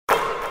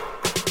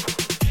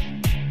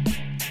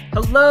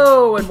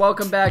Hello and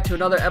welcome back to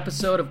another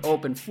episode of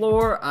Open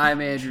Floor. I'm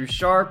Andrew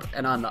Sharp,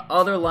 and on the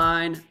other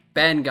line,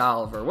 Ben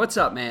Golliver. What's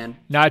up, man?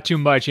 Not too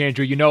much,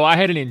 Andrew. You know, I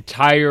had an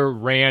entire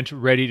rant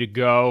ready to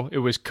go. It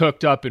was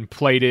cooked up and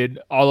plated,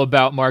 all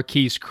about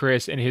Marquise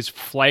Chris and his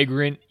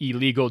flagrant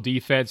illegal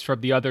defense from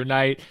the other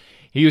night.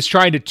 He was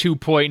trying to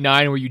 2.9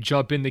 where you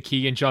jump in the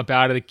key and jump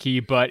out of the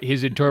key, but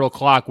his internal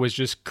clock was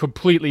just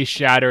completely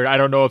shattered. I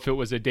don't know if it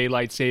was a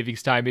daylight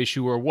savings time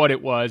issue or what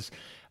it was.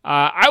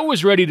 I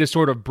was ready to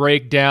sort of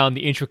break down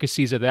the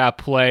intricacies of that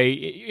play,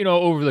 you know,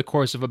 over the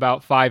course of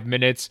about 5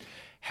 minutes.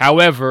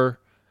 However,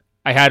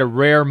 I had a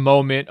rare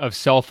moment of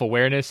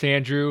self-awareness,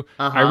 Andrew.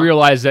 I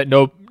realized that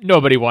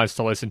nobody wants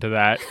to listen to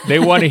that. They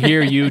want to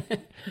hear you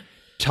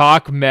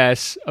talk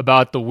mess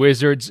about the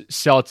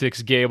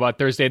Wizards-Celtics game on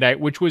Thursday night,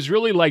 which was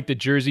really like the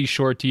Jersey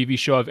Shore TV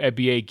show of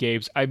NBA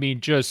games. I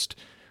mean, just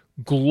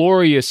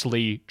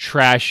gloriously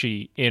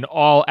trashy in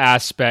all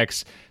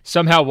aspects.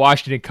 Somehow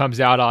Washington comes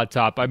out on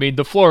top. I mean,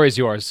 the floor is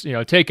yours. You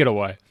know, take it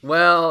away.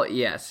 Well,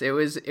 yes, it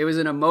was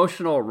an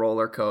emotional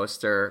roller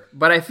coaster,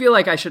 but I feel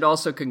like I should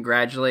also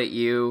congratulate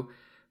you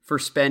for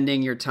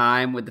spending your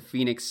time with the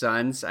Phoenix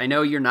Suns. I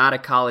know you're not a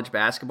college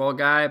basketball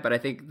guy, but I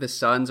think the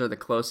Suns are the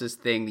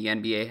closest thing the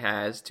NBA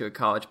has to a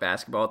college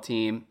basketball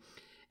team,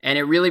 and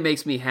it really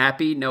makes me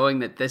happy knowing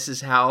that this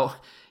is how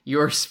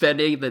you're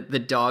spending the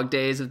dog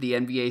days of the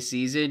NBA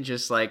season,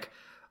 just like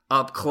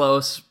up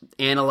close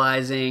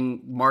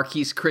analyzing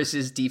Marquise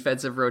Chris's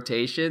defensive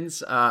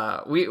rotations.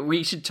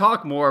 We should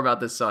talk more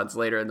about the Suns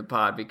later in the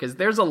pod because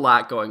there's a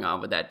lot going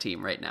on with that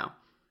team right now.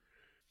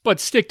 But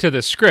stick to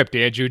the script,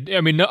 Andrew. I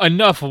mean,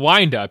 enough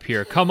wind-up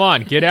here. Come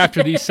on, get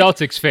after these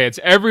Celtics fans.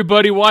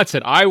 Everybody wants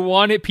it. I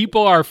want it.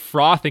 People are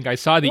frothing. I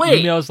saw the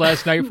emails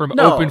last night from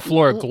Open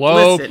Floor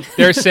Globe.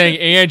 They're saying,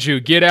 Andrew,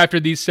 get after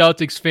these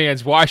Celtics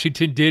fans.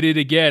 Washington did it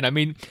again. I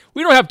mean,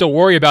 we don't have to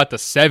worry about the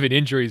 7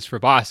 injuries for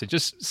Boston.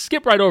 Just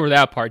skip right over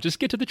that part. Just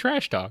get to the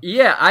trash talk.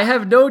 Yeah, I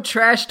have no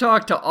trash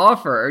talk to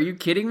offer. Are you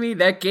kidding me?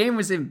 That game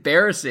was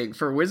embarrassing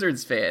for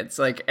Wizards fans.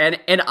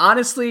 And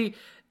honestly,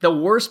 the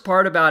worst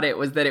part about it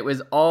was that it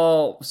was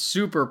all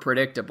super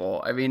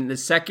predictable. I mean, the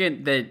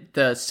second that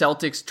the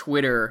Celtics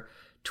Twitter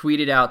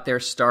tweeted out their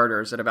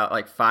starters at about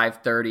like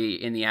 5:30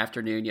 in the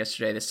afternoon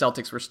yesterday, the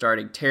Celtics were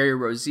starting Terry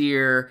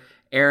Rozier,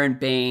 Aaron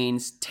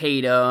Baines,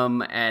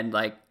 Tatum, and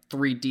like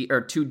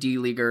 2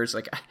 D-leaguers.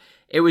 Like,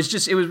 it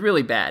was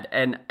really bad.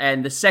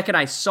 And the second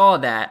I saw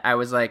that, I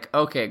was like,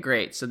 okay,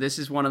 great. So this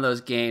is one of those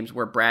games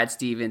where Brad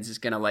Stevens is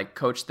going to like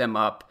coach them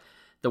up.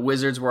 The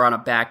Wizards were on a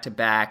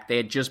back-to-back. They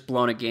had just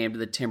blown a game to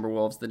the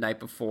Timberwolves the night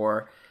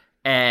before,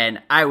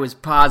 and I was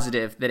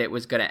positive that it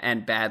was going to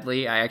end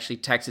badly. I actually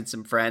texted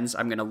some friends,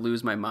 I'm going to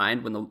lose my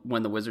mind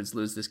when the Wizards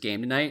lose this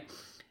game tonight.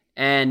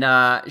 And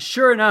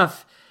sure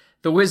enough,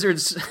 the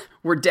Wizards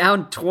were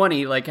down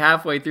 20 like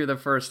halfway through the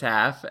first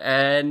half,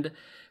 and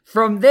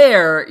from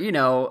there, you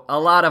know, a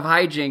lot of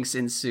hijinks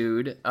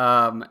ensued,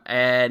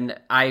 and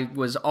I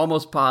was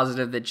almost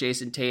positive that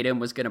Jason Tatum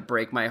was going to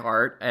break my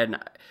heart, and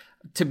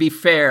to be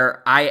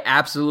fair, I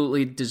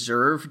absolutely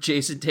deserve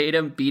Jason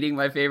Tatum beating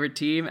my favorite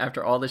team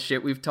after all the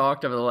shit we've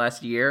talked over the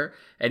last year,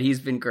 and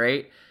he's been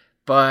great.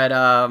 But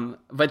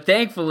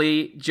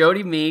thankfully,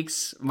 Jody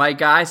Meeks, my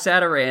guy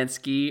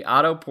Satoransky,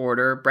 Otto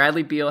Porter,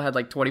 Bradley Beal had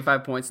like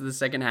 25 points in the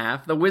second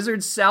half. The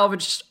Wizards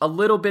salvaged a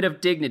little bit of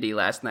dignity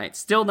last night.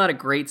 Still not a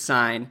great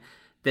sign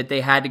that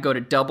they had to go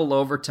to double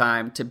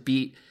overtime to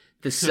beat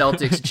the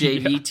Celtics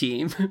JV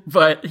team.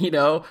 But, you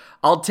know,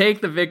 I'll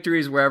take the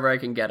victories wherever I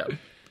can get them.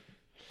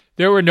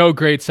 There were no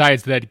great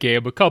signs of that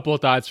game. A couple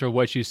of thoughts from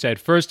what you said.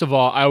 First of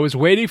all, I was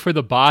waiting for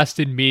the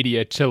Boston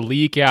media to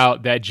leak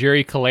out that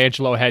Jerry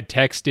Colangelo had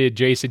texted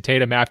Jason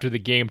Tatum after the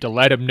game to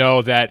let him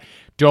know that,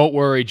 don't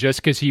worry,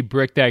 just because he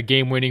bricked that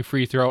game-winning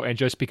free throw and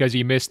just because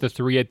he missed the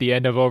 3 at the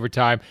end of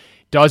overtime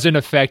doesn't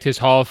affect his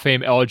Hall of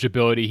Fame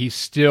eligibility. He's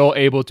still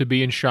able to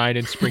be enshrined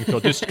in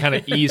Springfield, just to kind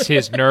of ease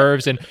his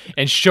nerves and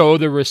show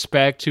the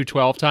respect to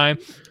 12-time.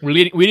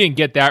 We didn't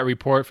get that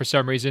report for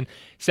some reason.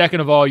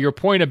 Second of all, your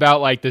point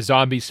about like the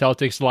zombie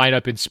Celtics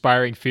lineup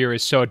inspiring fear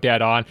is so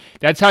dead on.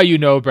 That's how you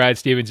know Brad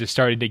Stevens is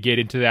starting to get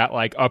into that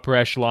like upper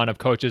echelon of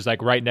coaches,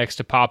 like right next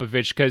to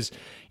Popovich, because you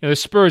know the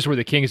Spurs were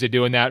the kings of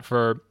doing that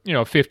for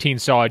 15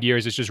 solid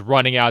years. It's just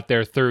running out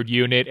their third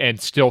unit and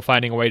still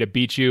finding a way to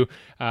beat you.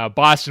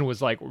 Boston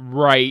was like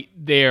right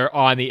there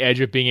on the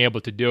edge of being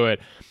able to do it.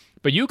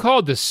 But you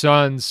called the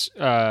Suns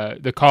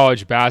the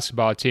college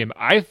basketball team.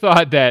 I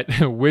thought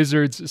that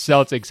Wizards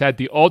Celtics had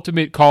the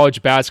ultimate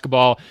college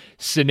basketball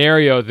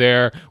scenario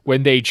there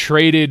when they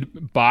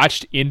traded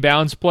botched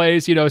inbounds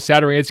plays. You know,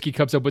 Satoransky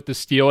comes up with the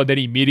steal and then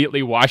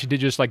immediately Washington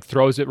just like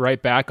throws it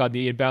right back on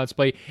the inbounds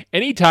play.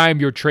 Anytime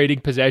you're trading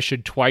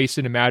possession twice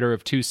in a matter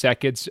of 2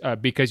 seconds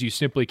because you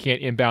simply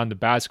can't inbound the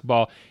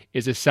basketball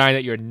is a sign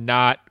that you're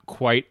not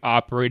quite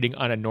operating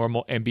on a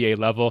normal NBA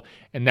level,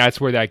 and that's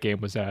where that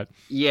game was at.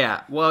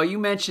 Yeah, well, you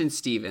mentioned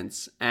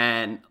Stevens,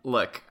 and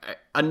look,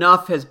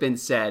 enough has been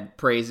said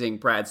praising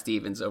Brad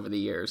Stevens over the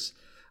years.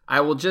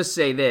 I will just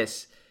say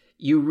this.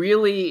 You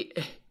really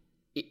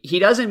he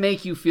doesn't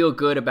make you feel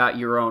good about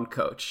your own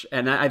coach.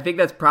 And I think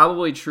that's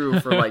probably true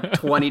for like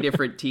 20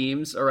 different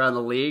teams around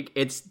the league.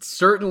 It's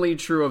certainly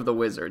true of the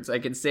Wizards. I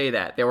can say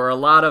that. There were a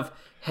lot of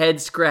head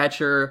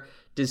scratcher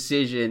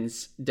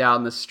decisions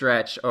down the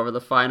stretch over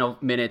the final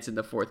minutes in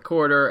the fourth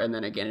quarter and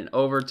then again in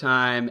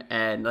overtime.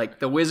 And like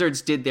the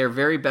Wizards did their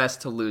very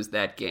best to lose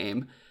that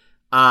game.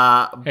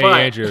 Hey,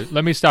 Andrew,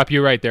 let me stop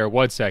you right there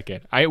 1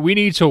 second. We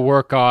need to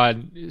work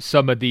on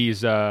some of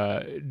these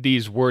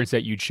words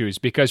that you choose,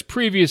 because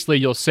previously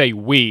you'll say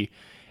we,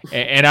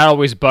 and that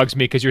always bugs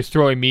me because you're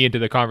throwing me into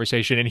the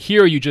conversation. And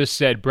here you just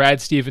said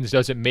Brad Stevens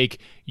doesn't make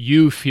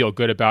you feel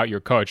good about your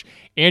coach.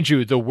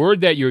 Andrew, the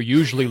word that you're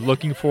usually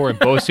looking for in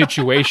both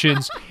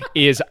situations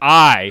is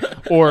I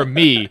or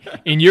me.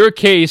 In your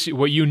case,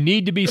 what you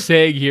need to be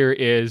saying here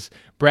is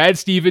Brad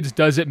Stevens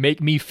doesn't make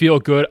me feel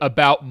good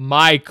about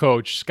my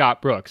coach,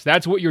 Scott Brooks.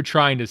 That's what you're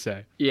trying to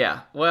say.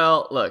 Yeah.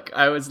 Well, look,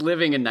 I was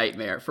living a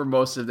nightmare for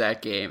most of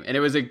that game, and it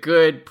was a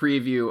good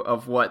preview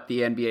of what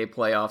the NBA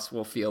playoffs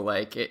will feel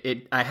like.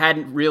 I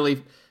hadn't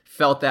really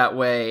felt that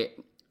way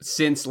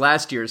since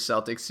last year's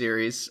Celtics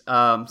series.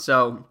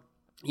 So,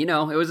 it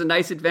was a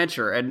nice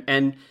adventure.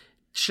 And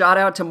shout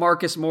out to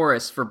Marcus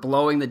Morris for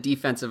blowing the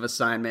defensive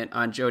assignment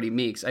on Jody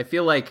Meeks. I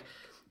feel like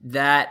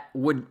that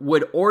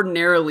would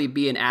ordinarily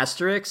be an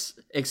asterisk,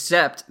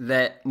 except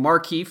that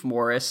Markieff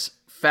Morris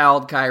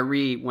fouled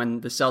Kyrie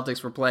when the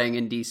Celtics were playing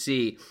in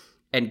DC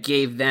and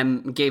gave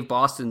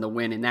Boston the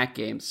win in that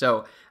game.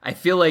 So I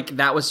feel like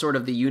that was sort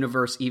of the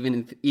universe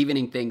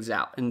evening things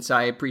out. And so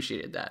I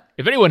appreciated that.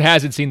 If anyone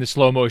hasn't seen the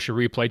slow motion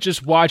replay,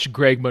 just watch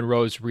Greg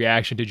Monroe's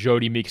reaction to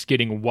Jody Meeks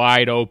getting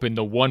wide open,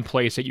 the one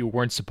place that you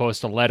weren't supposed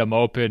to let him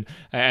open,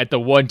 at the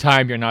one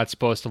time you're not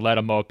supposed to let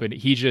him open.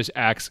 He just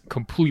acts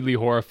completely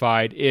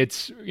horrified.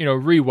 It's,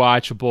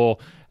 rewatchable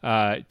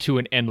to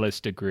an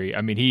endless degree.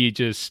 I mean,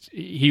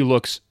 he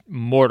looks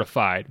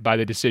mortified by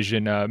the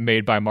decision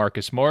made by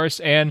Marcus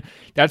Morris, and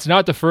that's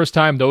not the first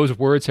time those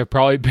words have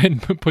probably been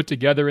put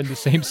together in the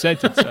same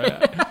sentence.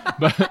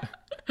 But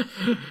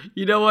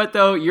you know what,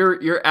 though?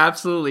 You're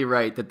absolutely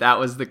right that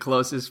was the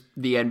closest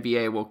the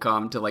NBA will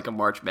come to like a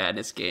March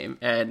Madness game,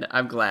 and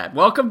I'm glad.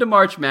 Welcome to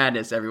March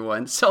Madness,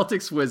 everyone.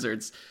 Celtics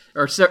Wizards,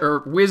 or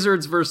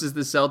Wizards versus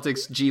the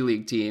Celtics G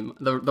League team,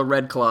 the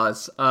Red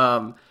Claws.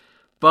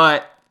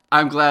 But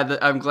I'm glad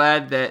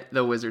that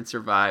the Wizards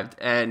survived,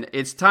 and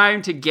it's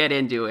time to get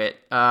into it.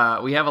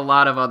 We have a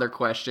lot of other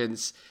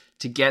questions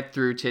to get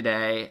through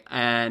today,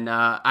 and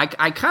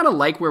I kind of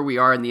like where we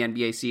are in the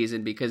NBA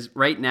season, because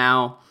right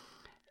now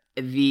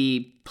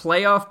the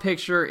playoff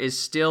picture is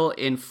still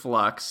in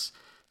flux,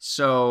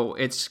 so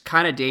it's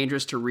kind of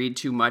dangerous to read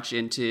too much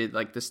into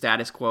like the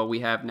status quo we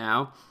have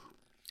now,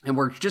 and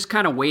we're just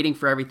kind of waiting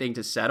for everything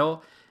to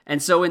settle.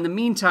 And so in the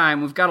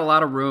meantime, we've got a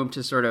lot of room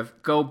to sort of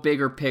go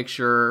bigger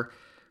picture,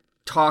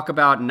 talk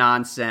about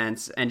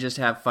nonsense, and just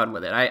have fun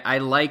with it. I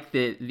like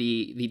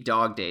the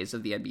dog days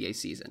of the NBA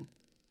season.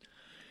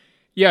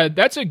 Yeah,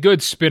 that's a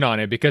good spin on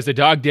it, because the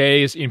dog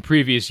days in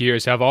previous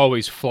years have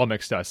always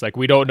flummoxed us. Like,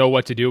 we don't know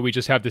what to do. We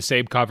just have the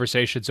same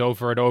conversations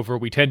over and over.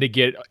 We tend to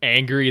get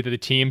angry that the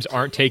teams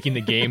aren't taking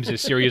the games as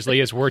seriously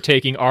as we're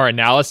taking our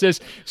analysis.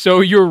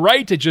 So you're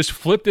right to just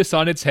flip this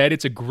on its head.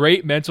 It's a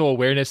great mental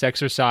awareness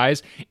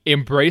exercise.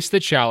 Embrace the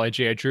challenge,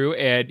 Andrew,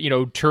 and,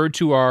 turn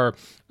to our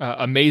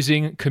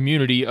amazing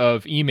community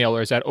of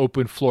emailers at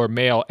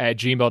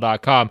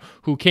openfloormail@gmail.com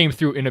who came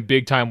through in a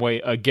big time way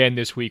again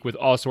this week with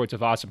all sorts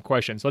of awesome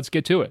questions. Let's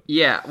get to it.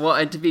 Yeah, well,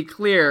 and to be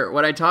clear,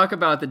 when I talk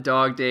about the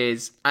dog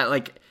days,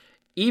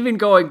 even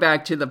going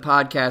back to the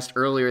podcast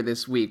earlier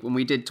this week when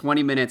we did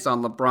 20 minutes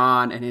on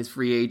LeBron and his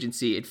free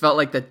agency, it felt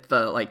like the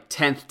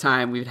 10th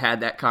time we've had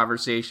that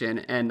conversation,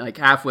 and like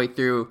halfway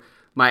through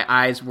my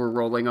eyes were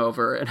rolling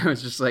over and I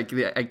was just like,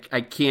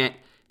 I can't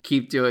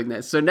keep doing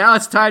this. So now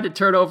it's time to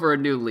turn over a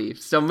new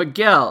leaf. So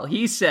Miguel,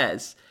 he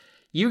says,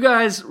 you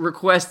guys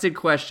requested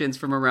questions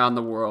from around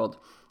the world.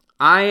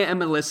 I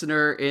am a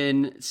listener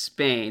in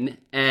Spain,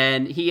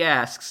 and he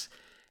asks,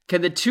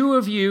 can the two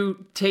of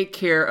you take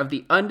care of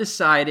the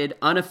undecided,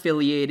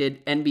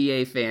 unaffiliated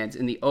NBA fans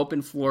in the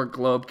Open Floor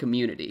Globe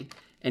community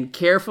and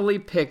carefully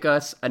pick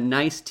us a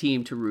nice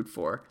team to root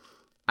for?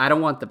 I don't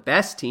want the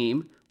best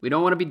team. We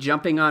don't want to be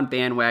jumping on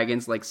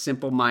bandwagons like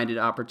simple-minded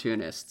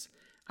opportunists.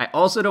 I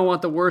also don't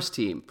want the worst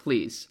team,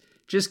 please.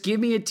 Just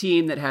give me a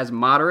team that has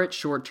moderate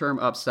short-term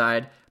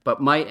upside, but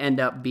might end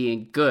up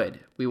being good.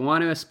 We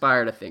want to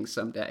aspire to things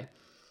someday.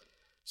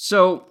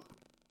 So,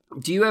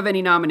 do you have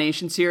any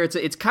nominations here?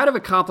 It's kind of a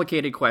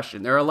complicated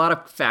question. There are a lot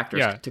of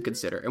factors to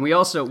consider. And we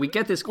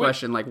get this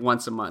question like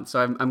once a month,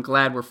 so I'm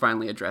glad we're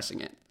finally addressing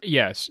it.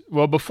 Yes.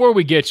 Well, before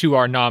we get to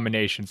our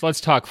nominations,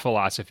 let's talk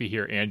philosophy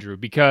here, Andrew,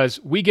 because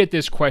we get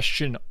this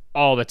question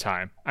all the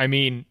time. I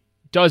mean,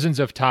 dozens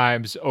of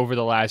times over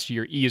the last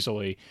year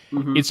easily.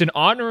 Mm-hmm. It's an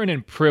honor and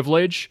a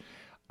privilege.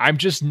 I'm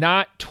just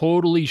not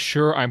totally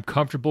sure I'm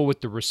comfortable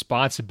with the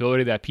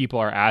responsibility that people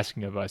are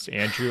asking of us,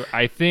 Andrew.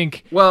 I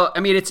think... Well,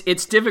 I mean,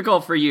 it's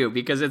difficult for you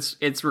because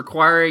it's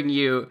requiring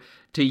you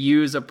to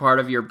use a part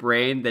of your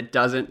brain that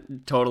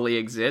doesn't totally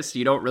exist.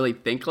 You don't really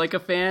think like a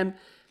fan.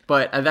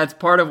 but that's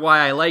part of why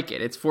I like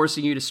it. It's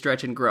forcing you to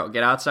stretch and grow,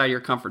 get outside your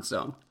comfort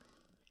zone.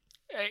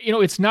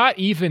 It's not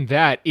even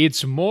that.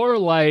 It's more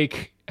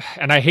like,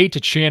 and I hate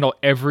to channel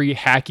every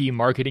hacky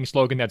marketing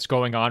slogan that's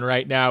going on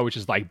right now, which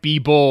is like, be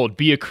bold,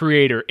 be a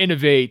creator,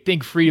 innovate,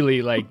 think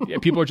freely. Like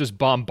people are just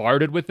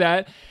bombarded with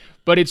that.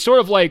 But it's sort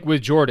of like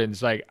with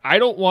Jordans. Like, I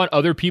don't want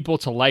other people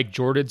to like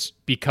Jordans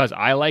because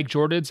I like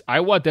Jordans. I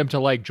want them to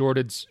like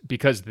Jordans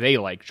because they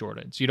like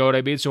Jordans. You know what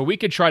I mean? So we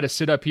could try to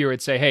sit up here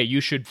and say, hey, you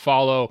should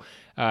follow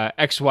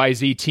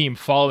XYZ team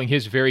following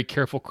his very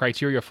careful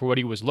criteria for what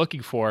he was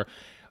looking for.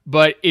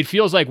 But it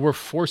feels like we're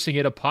forcing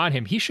it upon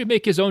him. He should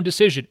make his own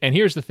decision. And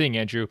here's the thing,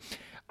 Andrew.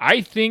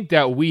 I think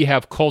that we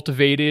have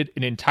cultivated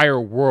an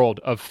entire world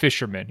of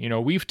fishermen. You know,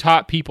 we've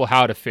taught people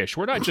how to fish.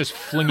 We're not just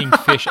flinging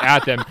fish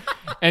at them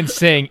and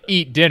saying,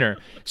 eat dinner.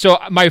 So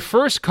my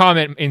first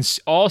comment in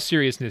all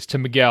seriousness to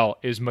Miguel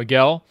is,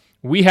 Miguel,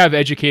 we have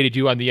educated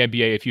you on the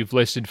NBA if you've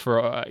listened for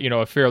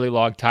a fairly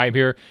long time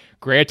here.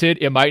 Granted,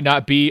 it might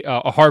not be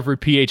a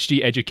Harvard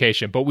PhD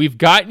education, but we've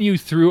gotten you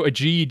through a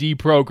GED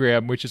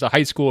program, which is a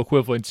high school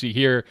equivalency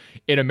here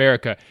in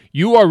America.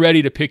 You are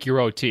ready to pick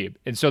your own team.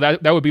 And so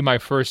that would be my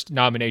first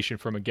nomination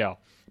for Miguel.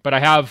 But I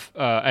have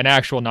an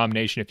actual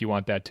nomination if you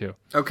want that too.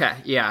 Okay,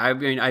 yeah. I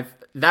mean,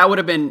 that would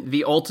have been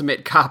the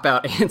ultimate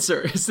cop-out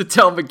answer, is to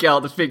tell Miguel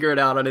to figure it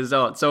out on his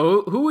own.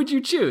 So who would you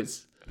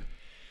choose?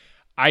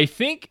 I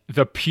think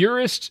the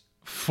purest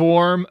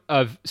form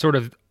of sort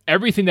of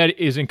everything that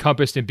is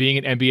encompassed in being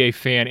an NBA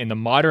fan in the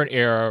modern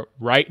era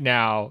right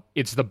now,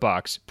 it's the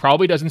Bucks.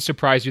 Probably doesn't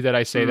surprise you that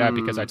I say that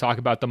because I talk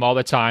about them all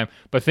the time,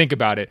 but think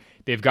about it.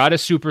 They've got a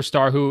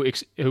superstar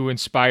who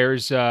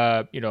inspires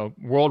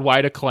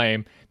worldwide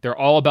acclaim. They're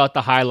all about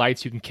the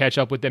highlights. You can catch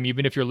up with them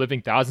even if you're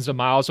living thousands of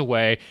miles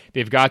away.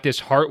 They've got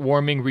this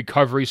heartwarming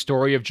recovery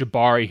story of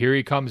Jabari. Here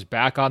he comes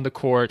back on the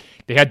court.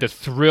 They had the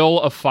thrill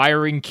of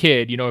firing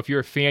Kidd. You know, if you're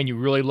a fan, you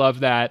really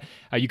love that.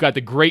 You got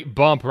the great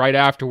bump right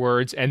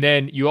afterwards. And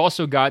then you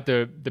also got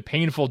the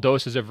painful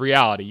doses of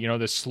reality. You know,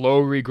 the slow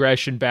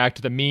regression back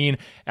to the mean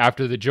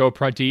after the Joe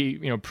Prunty,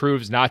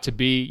 proves not to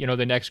be,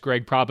 the next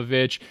Greg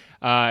Popovich.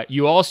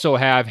 You also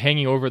have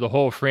hanging over the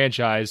whole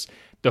franchise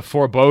the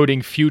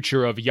foreboding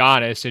future of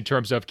Giannis in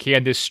terms of,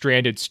 can this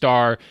stranded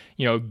star,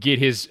 get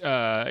his,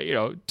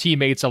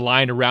 teammates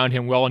aligned around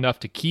him well enough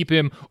to keep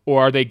him,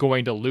 or are they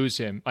going to lose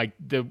him? Like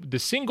the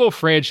single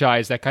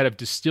franchise that kind of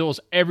distills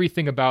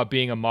everything about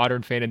being a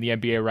modern fan in the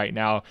NBA right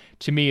now,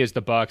 to me, is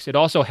the Bucks. It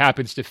also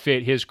happens to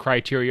fit his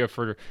criteria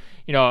for,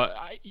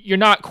 you're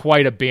not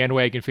quite a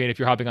bandwagon fan if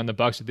you're hopping on the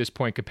Bucks at this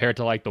point compared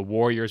to like the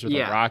Warriors or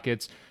the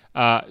Rockets.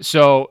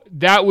 So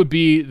that would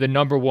be the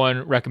number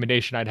one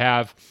recommendation I'd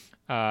have.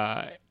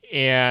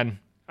 And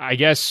I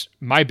guess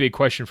my big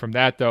question from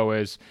that, though,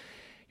 is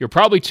you're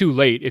probably too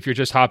late if you're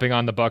just hopping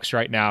on the Bucks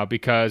right now,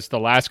 because the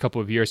last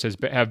couple of years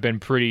have been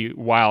pretty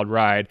wild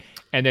ride.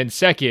 And then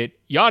second,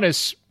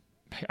 Giannis,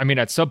 I mean,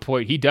 at some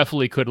point he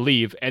definitely could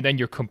leave, and then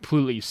you're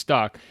completely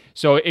stuck.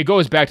 So it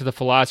goes back to the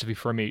philosophy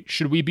for me.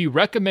 Should we be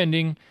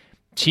recommending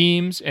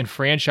teams and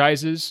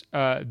franchises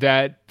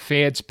that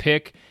fans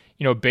pick,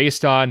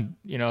 based on,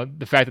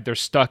 the fact that they're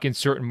stuck in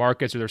certain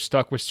markets, or they're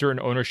stuck with certain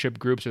ownership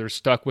groups, or they're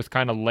stuck with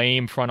kind of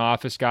lame front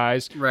office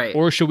guys? Right.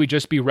 Or should we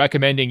just be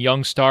recommending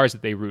young stars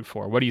that they root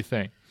for? What do you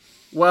think?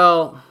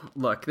 Well,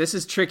 look, this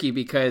is tricky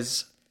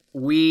because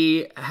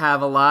we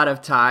have a lot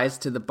of ties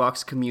to the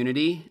Bucks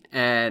community.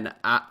 And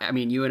I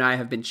mean, you and I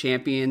have been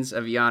champions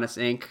of Giannis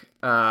Inc.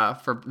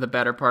 For the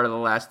better part of the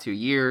last 2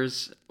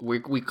 years. We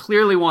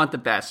clearly want the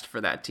best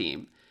for that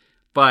team,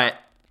 but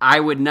I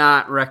would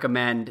not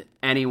recommend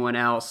anyone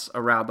else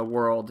around the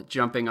world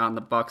jumping on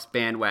the Bucks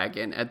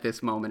bandwagon at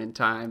this moment in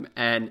time.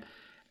 And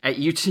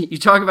you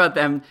talk about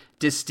them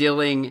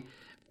distilling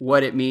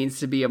what it means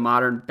to be a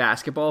modern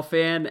basketball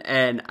fan,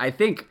 and I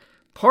think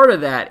part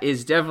of that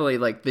is definitely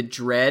like the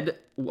dread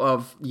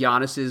of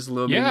Giannis's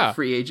looming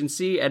free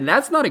agency, and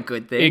that's not a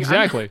good thing.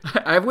 Exactly.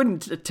 I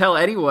wouldn't tell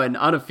anyone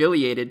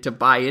unaffiliated to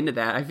buy into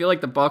that. I feel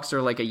like the Bucks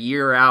are like a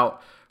year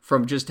out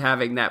from just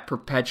having that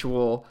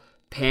perpetual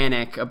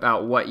panic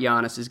about what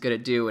Giannis is going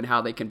to do and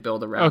how they can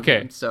build around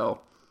him.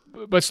 So,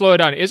 but slow it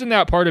down. Isn't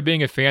that part of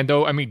being a fan,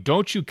 though? I mean,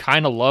 don't you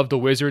kind of love the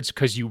Wizards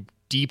because you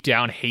deep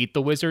down hate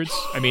the Wizards?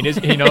 I mean,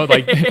 isn't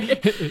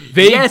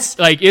they yes.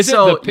 Like isn't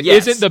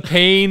the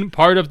pain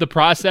part of the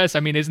process? I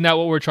mean, isn't that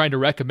what we're trying to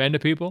recommend to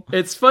people?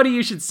 It's funny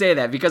you should say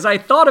that, because I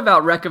thought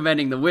about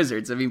recommending the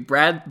Wizards. I mean,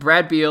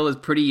 Brad Beal is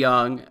pretty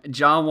young.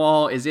 John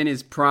Wall is in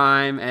his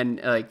prime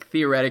and like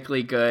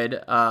theoretically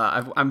good.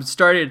 I'm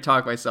starting to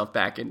talk myself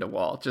back into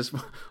Wall. Just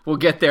we'll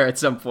get there at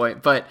some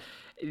point, but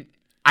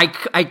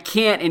I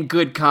can't in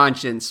good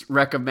conscience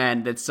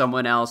recommend that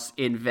someone else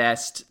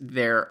invest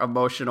their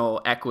emotional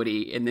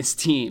equity in this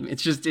team.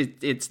 It's just,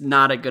 it's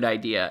not a good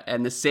idea.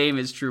 And the same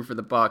is true for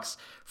the Bucks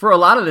for a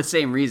lot of the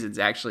same reasons,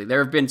 actually.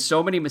 There have been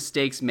so many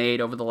mistakes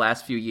made over the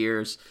last few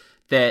years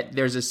that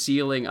there's a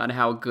ceiling on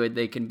how good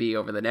they can be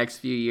over the next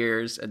few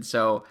years. And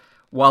so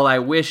while I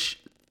wish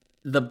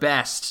the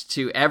best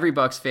to every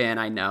Bucks fan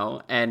I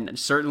know, and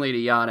certainly to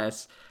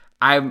Giannis,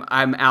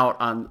 I'm out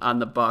on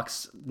the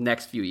Bucks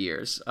next few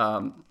years.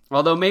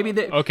 Although maybe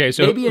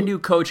maybe a new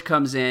coach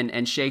comes in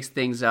and shakes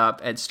things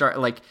up and start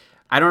like,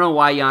 I don't know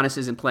why Giannis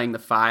isn't playing the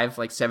 5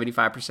 like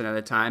 75% of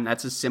the time.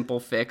 That's a simple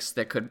fix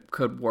that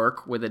could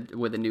work with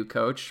a new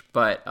coach.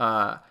 But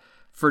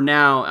for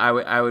now,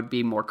 I would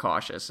be more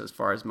cautious as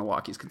far as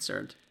Milwaukee's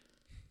concerned.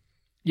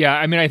 Yeah,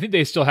 I mean, I think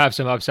they still have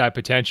some upside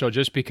potential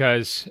just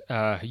because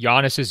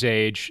Giannis's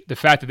age, the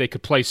fact that they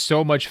could play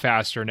so much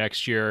faster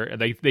next year,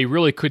 they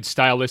really could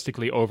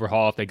stylistically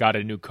overhaul if they got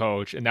a new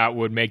coach, and that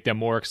would make them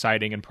more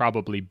exciting and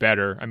probably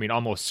better. I mean,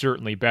 almost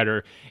certainly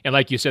better. And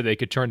like you said, they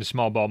could turn the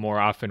small ball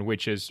more often,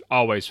 which is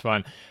always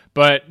fun.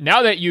 But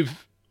now that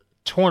you've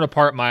torn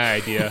apart my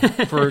idea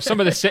for some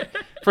of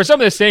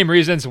the same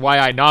reasons why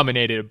I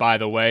nominated it, by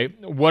the way,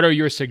 what are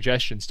your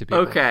suggestions to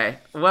people? Okay,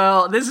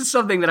 well, this is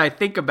something that I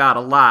think about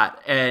a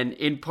lot, and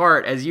in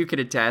part, as you can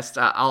attest,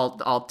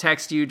 I'll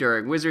text you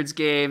during Wizards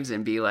games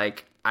and be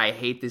like, I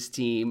hate this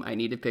team, I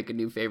need to pick a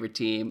new favorite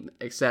team,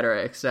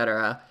 etc.,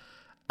 etc.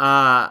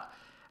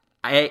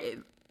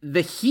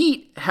 The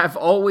Heat have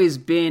always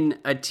been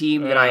a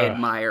team that I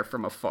admire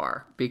from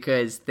afar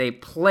because they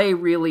play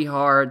really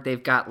hard.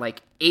 They've got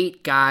like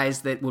 8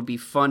 guys that would be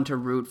fun to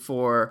root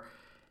for.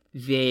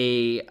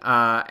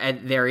 And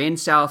they're in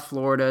South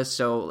Florida,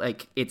 so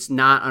like it's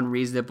not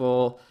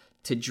unreasonable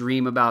to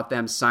dream about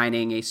them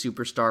signing a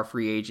superstar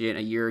free agent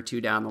a year or two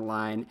down the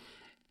line.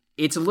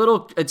 It's a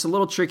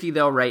little tricky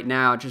though right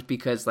now, just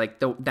because like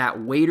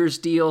that Waiters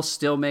deal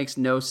still makes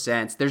no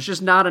sense. There's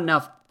just not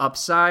enough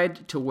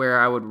upside to where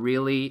I would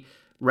really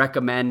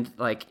recommend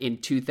like in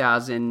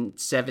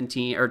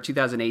 2017 or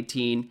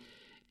 2018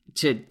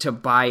 to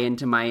buy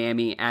into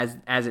Miami as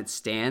it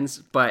stands.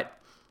 But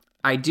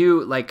I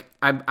do like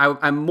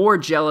I'm more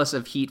jealous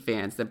of Heat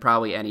fans than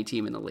probably any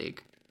team in the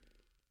league.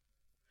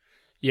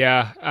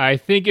 Yeah, I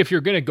think if you're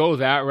going to go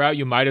that route,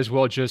 you might as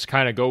well just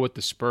kind of go with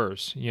the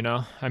Spurs, you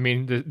know? I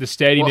mean, the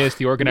steadiness,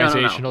 the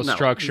organizational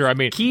structure. I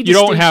mean, you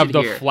don't have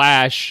the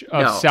flash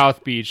of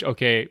South Beach,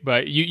 okay,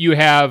 but you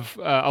have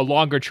a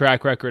longer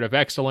track record of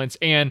excellence,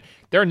 and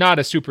they're not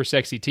a super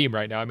sexy team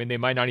right now. I mean, they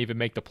might not even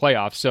make the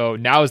playoffs. So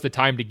now is the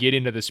time to get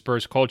into the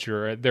Spurs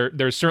culture.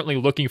 They're certainly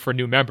looking for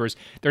new members.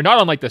 They're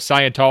not on like the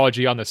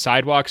Scientology on the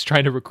sidewalks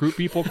trying to recruit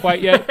people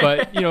quite yet,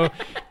 but you know,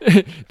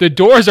 the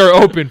doors are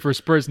open for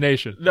Spurs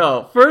Nation.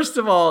 No, first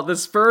of all, the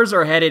Spurs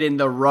are headed in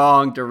the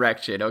wrong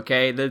direction,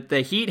 okay?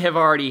 The Heat have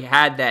already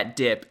had that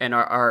dip and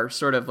are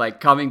sort of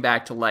like coming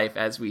back to life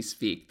as we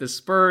speak. The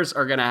Spurs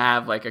are going to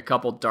have like a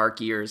couple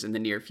dark years in the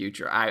near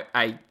future,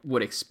 I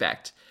would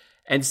expect.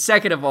 And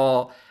second of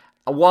all,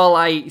 while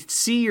I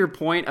see your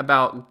point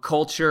about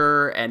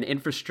culture and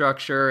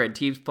infrastructure and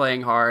teams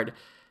playing hard,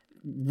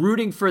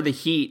 rooting for the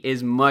Heat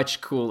is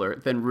much cooler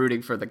than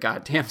rooting for the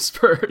goddamn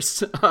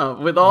Spurs,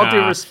 with all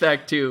due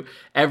respect to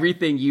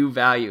everything you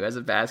value as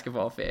a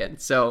basketball fan.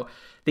 So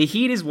the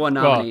Heat is one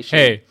nomination.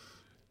 Well, hey,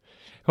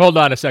 hold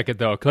on a second,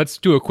 though. Let's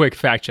do a quick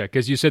fact check,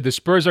 because you said the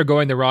Spurs are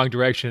going the wrong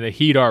direction and the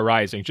Heat are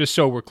rising. Just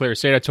so we're clear,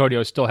 San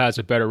Antonio still has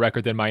a better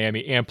record than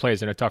Miami and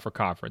plays in a tougher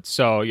conference.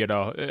 So, you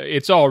know,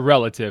 it's all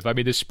relative. I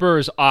mean, the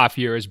Spurs off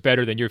year is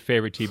better than your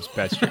favorite team's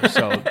best year.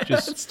 So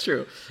just That's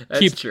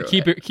true.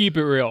 Keep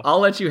it real. I'll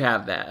let you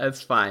have that.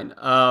 That's fine.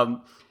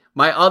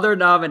 My other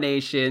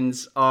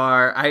nominations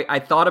are, I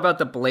thought about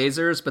the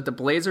Blazers, but the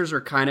Blazers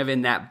are kind of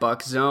in that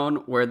Buck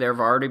zone where there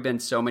have already been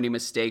so many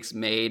mistakes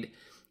made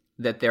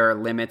that there are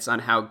limits on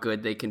how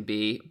good they can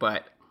be.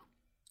 But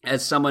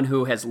as someone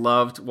who has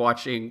loved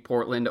watching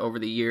Portland over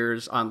the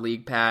years on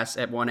League Pass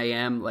at 1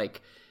 a.m.,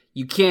 like,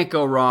 you can't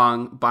go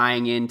wrong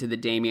buying into the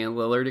Damian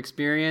Lillard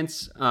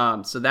experience.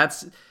 So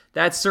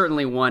that's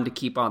certainly one to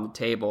keep on the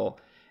table.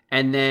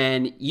 And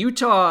then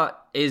Utah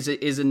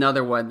is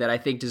another one that I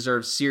think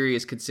deserves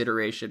serious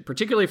consideration,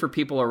 particularly for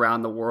people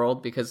around the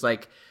world, because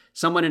like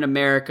someone in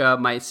America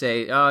might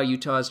say, oh,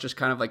 Utah is just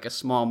kind of like a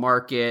small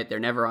market. They're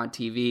never on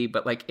TV.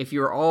 But like if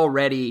you're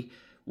already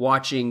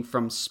watching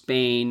from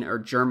Spain or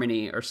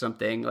Germany or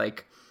something,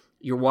 like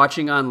you're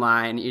watching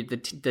online,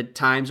 the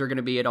times are going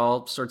to be at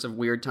all sorts of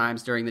weird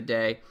times during the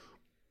day.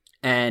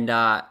 And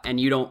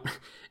you don't,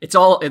 it's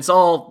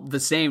all the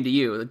same to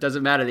you. It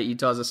doesn't matter that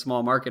Utah's a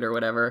small market or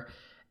whatever.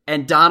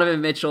 And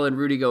Donovan Mitchell and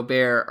Rudy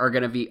Gobert are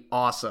going to be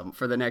awesome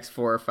for the next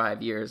 4 or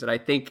 5 years. And I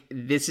think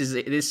this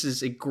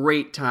is a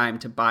great time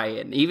to buy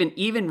in.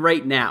 Even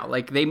right now,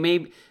 like they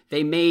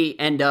may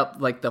end up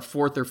like the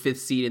 4th or 5th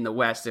seed in the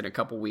West in a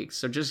couple weeks.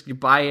 So just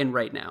buy in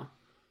right now.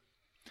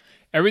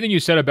 Everything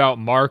you said about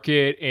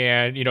market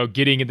and, you know,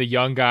 getting in the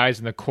young guys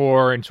in the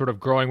core and sort of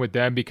growing with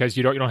them because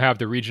you don't have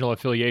the regional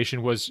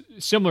affiliation was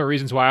similar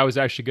reasons why I was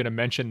actually going to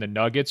mention the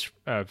Nuggets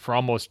for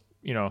almost,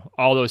 you know,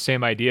 all those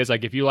same ideas.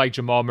 Like if you like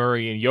Jamal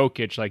Murray and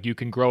Jokic, like you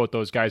can grow with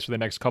those guys for the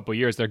next couple of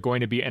years. They're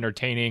going to be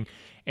entertaining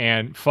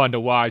and fun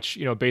to watch,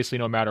 you know, basically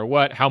no matter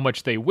what. How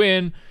much they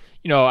win,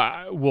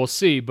 we'll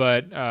see,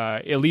 but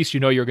at least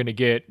you're going to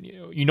get,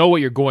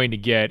 what you're going to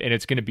get, and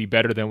it's going to be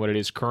better than what it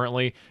is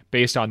currently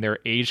based on their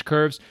age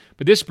curves.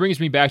 But this brings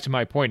me back to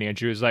my point,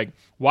 Andrew, is like,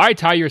 why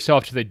tie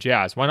yourself to the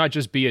Jazz? Why not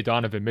just be a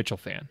Donovan Mitchell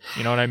fan?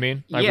 You know what I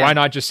mean? Like, Why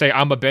not just say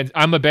I'm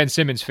a Ben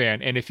Simmons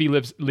fan, and if he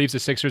leaves the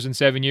Sixers in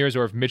 7 years,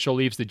 or if Mitchell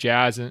leaves the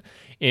Jazz in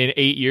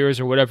 8 years,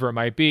 or whatever it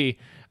might be,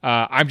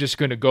 I'm just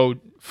going to go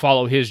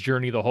follow his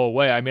journey the whole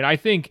way. I mean, I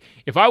think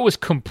if I was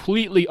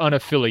completely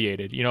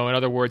unaffiliated, in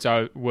other words,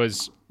 I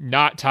was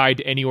not tied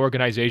to any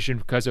organization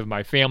because of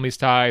my family's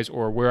ties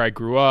or where I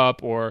grew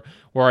up or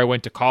where I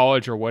went to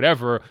college or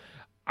whatever,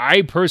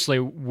 I personally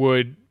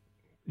would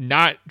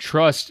not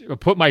trust or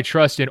put my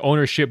trust in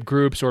ownership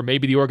groups, or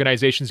maybe the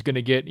organization's going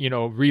to get,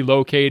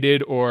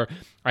 relocated, or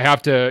I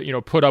have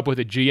to, put up with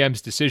a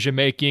GM's decision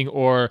making,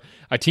 or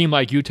a team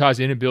like Utah's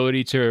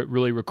inability to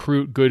really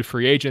recruit good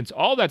free agents.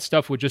 All that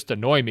stuff would just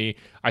annoy me.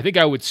 I think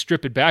I would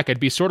strip it back. I'd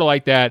be sort of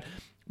like that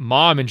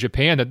mom in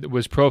Japan that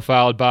was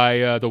profiled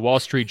by the Wall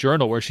Street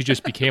Journal, where she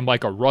just became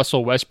like a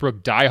Russell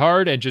Westbrook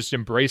diehard and just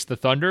embraced the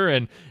Thunder.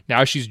 And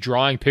now she's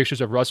drawing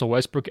pictures of Russell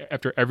Westbrook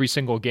after every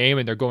single game,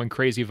 and they're going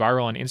crazy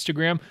viral on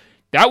Instagram.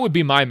 That would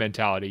be my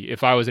mentality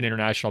if I was an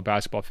international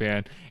basketball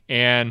fan.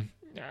 And,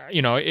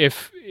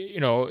 if,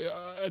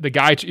 the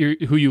guy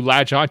who you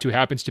latch onto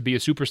happens to be a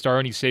superstar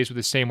and he stays with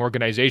the same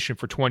organization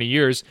for 20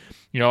 years,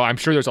 I'm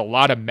sure there's a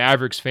lot of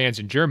Mavericks fans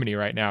in Germany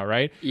right now,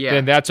 right? Yeah.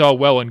 Then that's all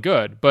well and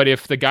good. But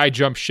if the guy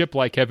jumps ship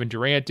like Kevin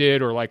Durant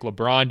did, or like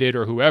LeBron did,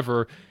 or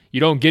whoever,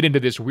 you don't get into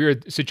this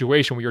weird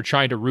situation where you're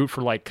trying to root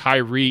for like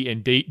Kyrie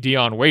and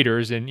Deion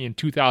Waiters in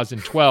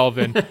 2012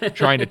 and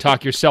trying to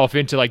talk yourself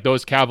into like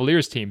those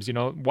Cavaliers teams.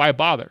 Why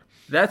bother?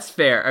 That's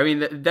fair. I mean,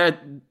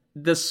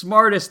 the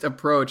smartest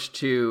approach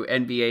to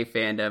NBA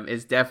fandom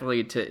is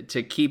definitely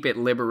to keep it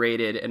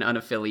liberated and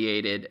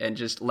unaffiliated, and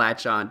just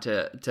latch on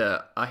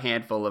to a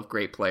handful of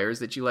great players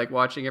that you like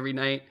watching every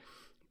night.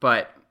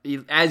 But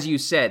as you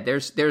said,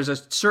 there's a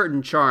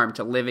certain charm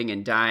to living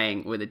and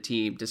dying with a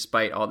team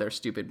despite all their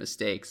stupid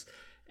mistakes.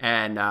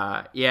 And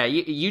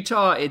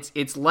Utah,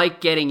 it's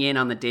like getting in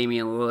on the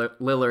Damian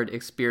Lillard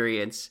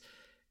experience,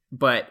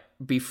 but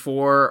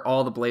before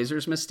all the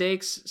Blazers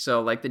mistakes.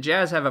 So like the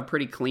Jazz have a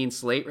pretty clean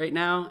slate right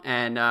now,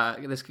 and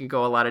this can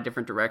go a lot of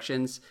different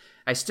directions.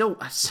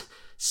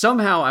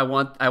 Somehow I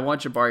want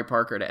Jabari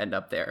Parker to end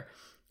up there.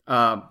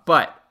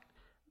 But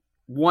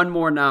one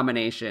more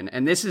nomination,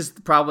 and this is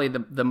probably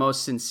the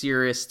most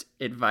sincerest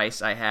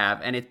advice I have,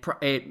 and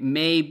it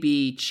may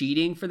be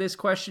cheating for this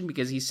question,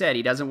 because he said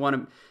he doesn't want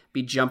to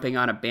be jumping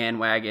on a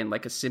bandwagon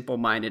like a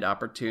simple-minded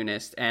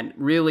opportunist, and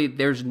really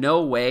there's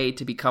no way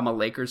to become a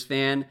Lakers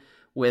fan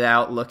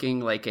without looking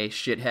like a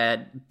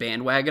shithead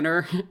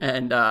bandwagoner,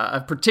 and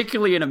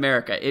particularly in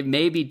America. It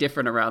may be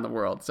different around the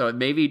world, so it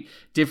may be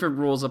different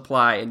rules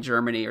apply in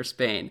Germany or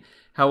Spain.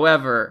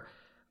 However,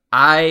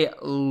 I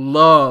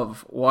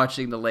love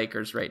watching the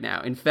Lakers right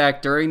now. In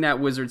fact, during that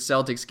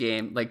Wizards-Celtics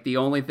game, like the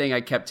only thing I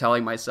kept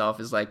telling myself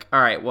is like,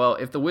 all right, well,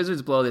 if the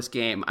Wizards blow this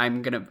game,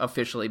 I'm going to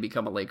officially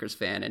become a Lakers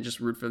fan and just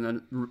root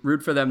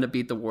for them to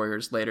beat the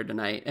Warriors later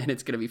tonight, and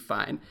it's going to be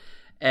fine.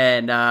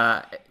 And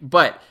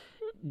but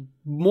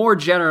more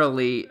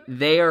generally,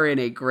 they are in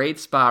a great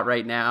spot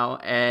right now,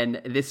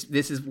 and this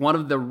is one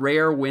of the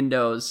rare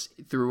windows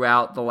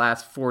throughout the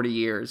last 40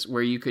 years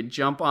where you could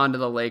jump onto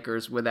the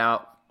Lakers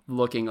without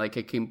looking like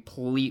a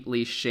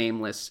completely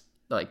shameless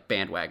like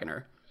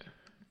bandwagoner.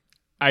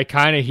 I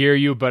kind of hear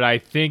you, but I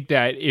think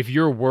that if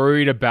you're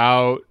worried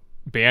about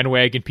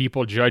bandwagon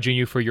people judging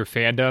you for your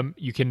fandom,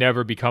 you can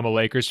never become a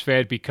Lakers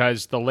fan,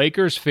 because the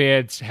Lakers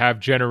fans have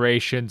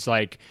generations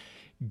like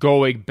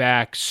going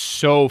back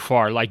so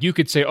far. Like you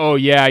could say, oh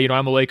yeah,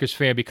 I'm a Lakers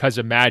fan because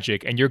of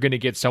Magic, and you're going to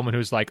get someone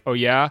who's like, oh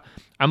yeah,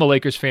 I'm a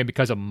Lakers fan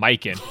because of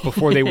Mikan,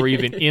 before they were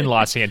even in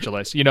Los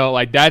Angeles.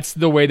 Like that's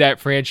the way that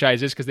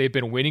franchise is, because they've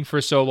been winning for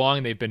so long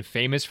and they've been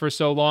famous for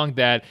so long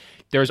that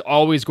there's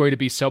always going to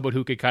be someone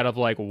who could kind of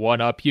like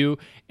one up you.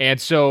 And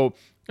so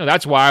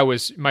that's why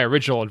my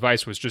original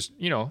advice was just,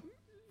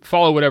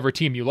 follow whatever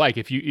team you like.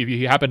 If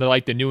you happen to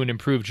like the new and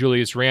improved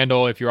Julius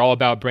Randle, if you're all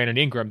about Brandon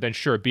Ingram, then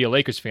sure, be a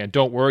Lakers fan.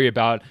 Don't worry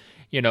about,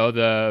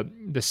 the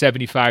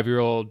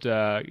 75-year-old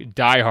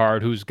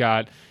diehard who's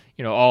got,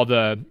 all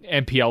the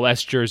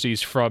MPLS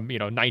jerseys from,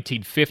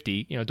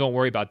 1950. Don't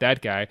worry about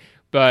that guy.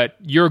 But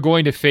you're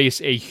going to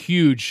face a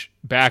huge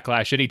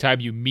backlash anytime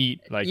you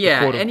meet like the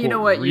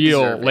quote-unquote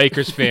real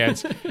Lakers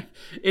fans.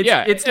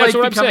 It's like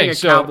becoming a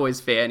Cowboys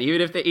fan.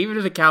 Even if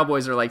the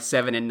Cowboys are like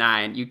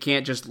 7-9, you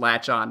can't just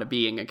latch on to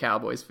being a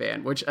Cowboys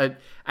fan. Which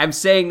I'm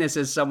saying this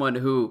as someone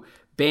who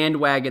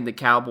bandwagoned the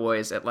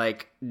Cowboys at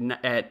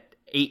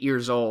 8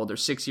 years old or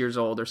 6 years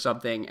old or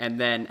something,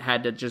 and then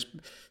had to just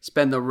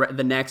spend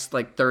the next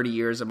like 30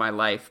 years of my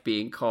life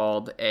being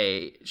called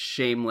a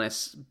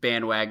shameless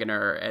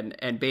bandwagoner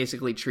and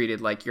basically treated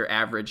like your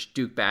average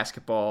Duke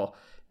basketball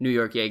New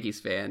York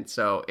Yankees fan.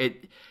 So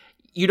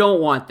you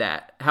don't want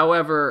that.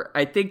 However,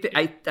 I think that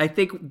I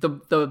think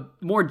the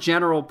more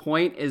general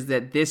point is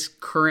that this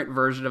current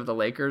version of the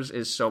Lakers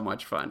is so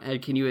much fun.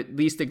 And can you at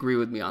least agree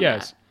with me on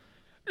that?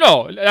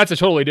 No, that's a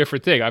totally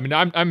different thing. I mean,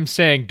 I'm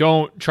saying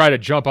don't try to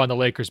jump on the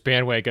Lakers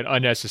bandwagon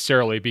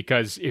unnecessarily,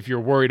 because if you're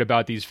worried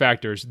about these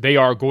factors, they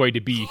are going to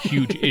be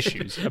huge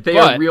issues. They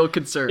are real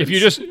concerns.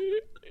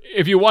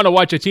 If you want to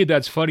watch a team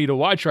that's funny to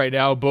watch right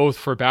now, both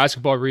for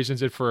basketball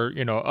reasons and for,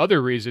 other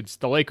reasons,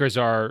 the Lakers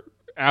are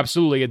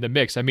absolutely in the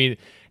mix. I mean,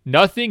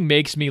 nothing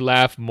makes me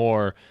laugh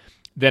more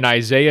than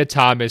Isaiah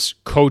Thomas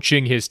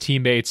coaching his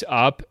teammates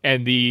up,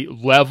 and the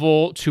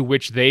level to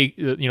which they,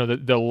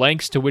 the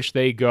lengths to which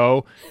they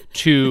go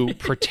to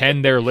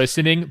pretend they're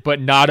listening,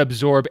 but not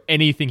absorb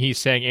anything he's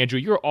saying. Andrew,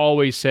 you're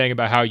always saying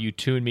about how you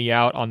tune me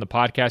out on the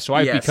podcast. So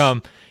I've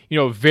become,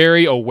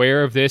 very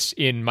aware of this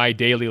in my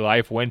daily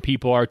life when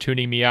people are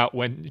tuning me out,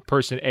 when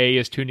person A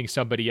is tuning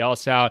somebody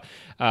else out.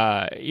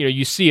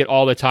 You see it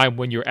all the time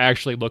when you're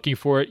actually looking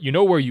for it. You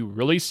know where you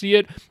really see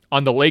it?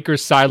 On the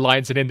Lakers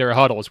sidelines and in their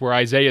huddles, where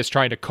Isaiah is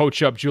trying to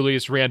coach up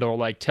Julius Randle, or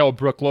like tell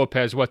Brook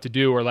Lopez what to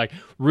do, or like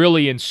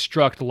really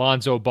instruct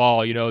Lonzo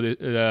Ball,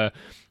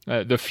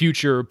 the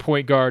future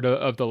point guard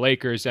of the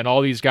Lakers, and all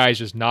these guys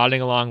just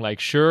nodding along like,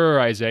 sure,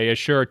 Isaiah,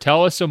 sure.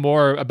 Tell us some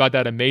more about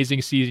that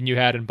amazing season you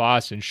had in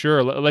Boston.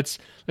 Sure, let's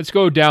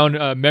go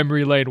down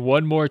memory lane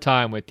one more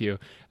time with you.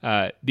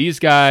 These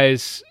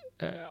guys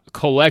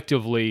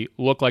collectively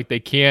look like they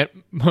can't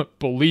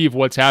believe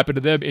what's happened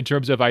to them in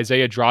terms of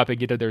Isaiah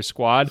dropping into their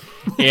squad.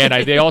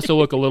 And they also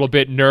look a little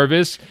bit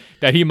nervous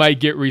that he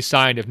might get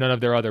re-signed if none of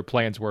their other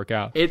plans work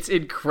out. It's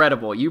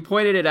incredible. You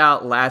pointed it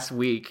out last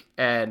week,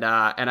 and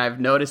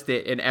I've noticed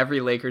it in every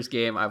Lakers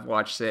game I've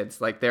watched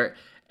since. Like, they're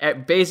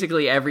at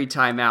basically every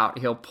timeout,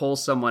 he'll pull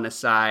someone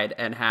aside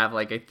and have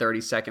like a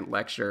 30-second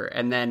lecture.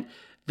 And then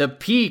the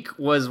peak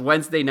was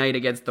Wednesday night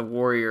against the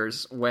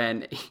Warriors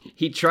when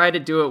he tried to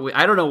do it with,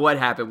 I don't know what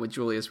happened with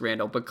Julius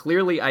Randle, but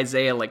clearly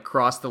Isaiah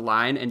crossed the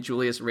line and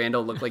Julius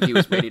Randle looked like he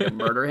was ready to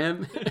murder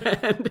him.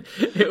 And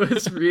it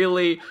was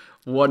really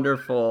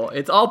wonderful.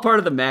 It's all part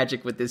of the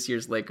magic with this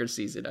year's Lakers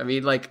season. I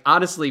mean,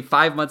 honestly,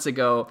 5 months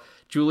ago,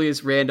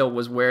 Julius Randle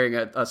was wearing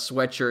a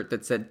sweatshirt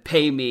that said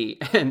 "Pay me"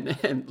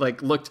 and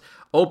looked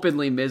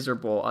openly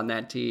miserable on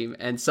that team,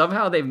 and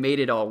somehow they've made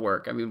it all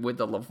work. I mean, with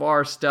the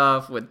LaVar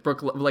stuff, with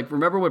Brook,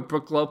 remember when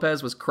Brook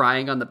Lopez was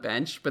crying on the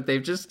bench, but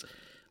they've just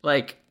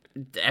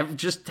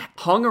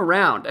hung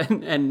around,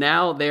 and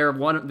now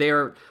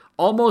they're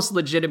almost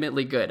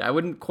legitimately good. I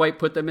wouldn't quite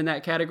put them in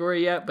that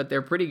category yet, but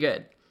they're pretty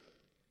good.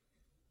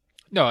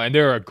 No, and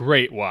they're a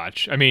great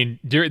watch. I mean,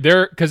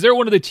 they're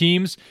one of the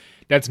teams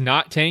that's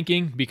not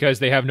tanking because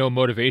they have no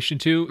motivation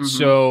to. Mm-hmm.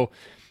 So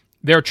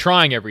they're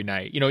trying every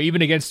night,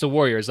 even against the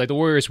Warriors. Like, the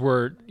Warriors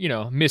were,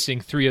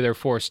 missing 3 of their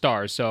 4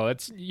 stars. So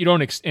you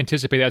don't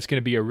anticipate that's going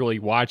to be a really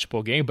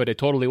watchable game, but it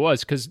totally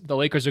was, because the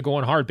Lakers are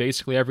going hard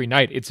basically every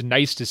night. It's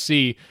nice to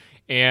see.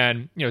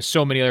 And,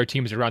 so many other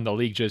teams around the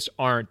league just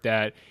aren't.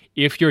 That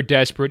if you're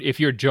desperate, if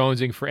you're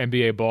jonesing for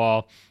NBA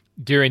ball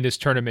during this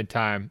tournament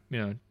time,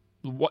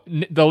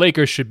 the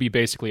Lakers should be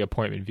basically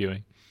appointment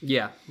viewing.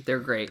 Yeah, they're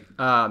great.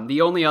 The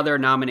only other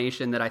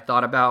nomination that I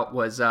thought about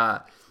was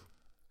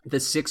the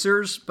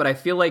Sixers, but I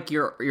feel like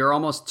you're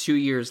almost 2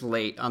 years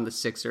late on the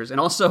Sixers. And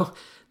also,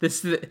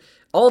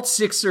 alt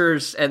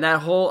Sixers and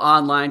that whole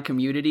online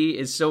community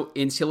is so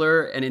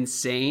insular and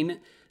insane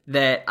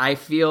that I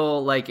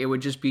feel like it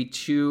would just be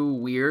too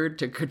weird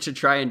to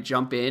try and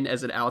jump in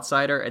as an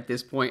outsider at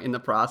this point in the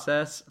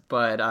process.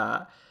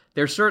 But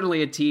they're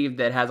certainly a team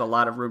that has a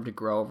lot of room to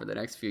grow over the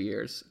next few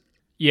years.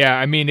 Yeah,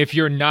 I mean, if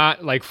you're not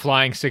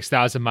flying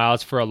 6,000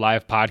 miles for a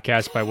live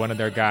podcast by one of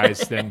their guys,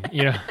 then,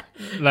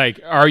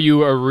 are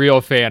you a real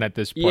fan at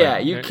this point? Yeah,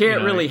 you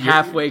can't really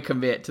halfway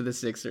commit to the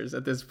Sixers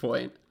at this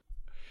point.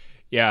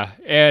 Yeah,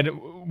 and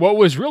what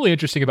was really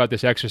interesting about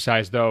this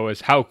exercise, though,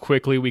 is how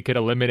quickly we could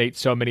eliminate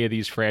so many of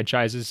these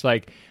franchises.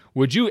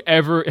 Would you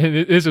ever,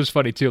 and this was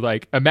funny too,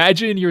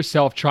 imagine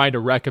yourself trying to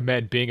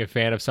recommend being a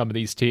fan of some of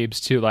these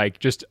teams to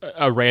just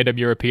a random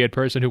European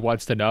person who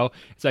wants to know.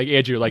 It's like,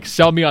 Andrew,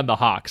 sell me on the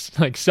Hawks,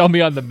 sell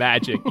me on the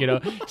Magic,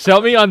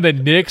 sell me on the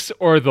Knicks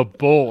or the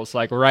Bulls,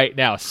 right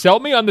now. Sell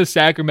me on the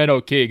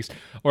Sacramento Kings,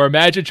 or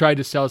imagine trying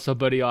to sell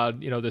somebody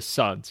on, the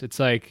Suns. It's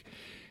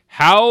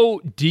how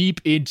deep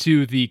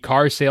into the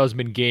car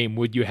salesman game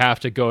would you have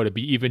to go to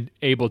be even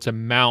able to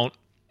mount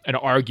an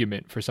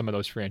argument for some of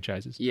those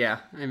franchises? Yeah,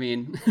 I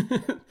mean,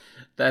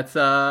 that's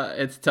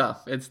it's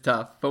tough. It's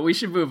tough. But we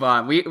should move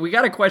on. We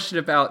got a question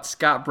about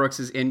Scott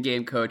Brooks'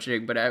 in-game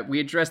coaching, but we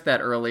addressed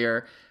that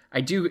earlier. I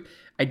do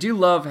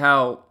love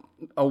how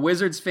a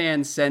Wizards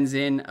fan sends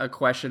in a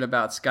question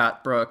about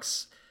Scott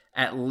Brooks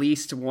at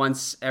least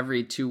once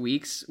every 2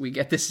 weeks. We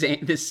get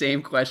this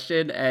same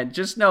question, and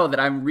just know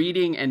that I'm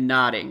reading and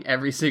nodding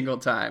every single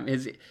time.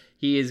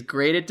 He is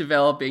great at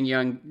developing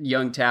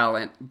young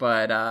talent,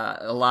 but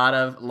a lot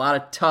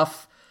of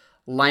tough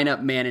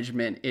lineup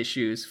management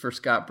issues for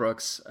Scott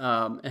Brooks,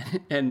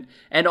 and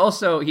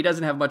also he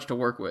doesn't have much to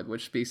work with,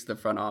 which speaks to the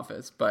front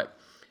office. But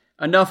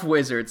enough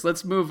Wizards.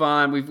 Let's move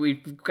on.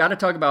 We've got to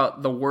talk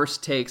about the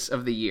worst takes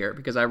of the year,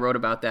 because I wrote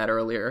about that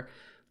earlier.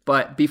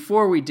 But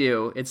before we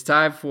do, it's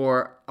time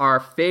for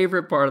our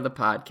favorite part of the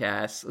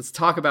podcast. Let's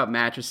talk about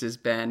mattresses,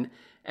 Ben.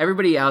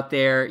 everybody out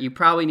there, you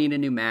probably need a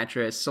new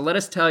mattress. So let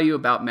us tell you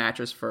about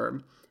Mattress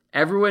Firm.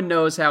 Everyone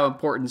knows how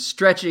important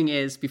stretching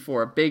is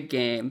before a big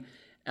game.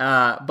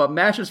 But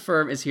Mattress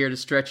Firm is here to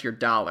stretch your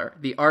dollar.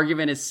 The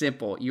argument is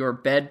simple. Your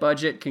bed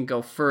budget can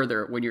go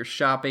further when you're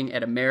shopping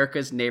at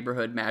America's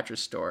neighborhood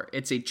mattress store.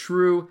 It's a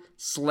true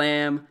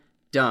slam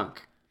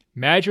dunk.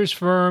 Mattress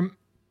Firm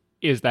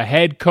is the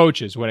head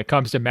coaches when it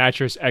comes to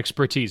mattress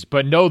expertise.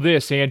 But know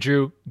this,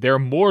 Andrew, they're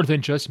more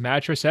than just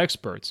mattress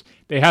experts.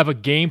 They have a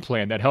game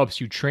plan that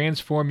helps you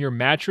transform your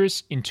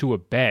mattress into a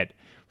bed.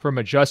 From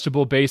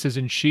adjustable bases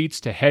and sheets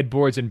to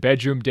headboards and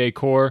bedroom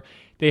decor,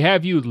 they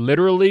have you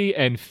literally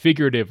and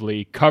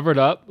figuratively covered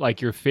up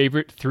like your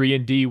favorite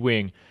 3&D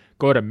wing.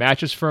 Go to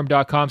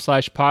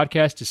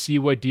mattressfirm.com/podcast to see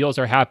what deals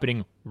are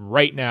happening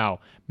right now.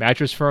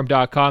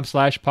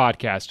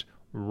 Mattressfirm.com/podcast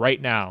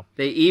right now.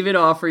 They even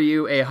offer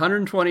you a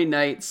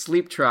 120-night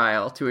sleep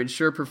trial to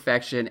ensure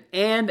perfection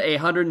and a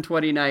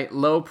 120-night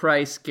low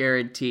price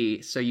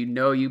guarantee, so you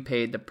know you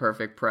paid the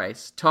perfect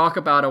price. Talk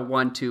about a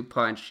 1-2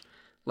 punch.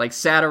 Like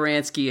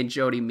Sadaransky and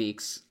Jody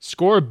Meeks.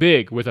 Score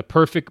big with a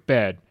perfect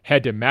bed.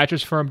 Head to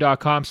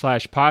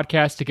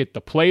mattressfirm.com/podcast to get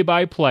the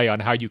play-by-play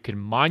on how you can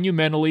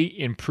monumentally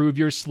improve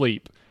your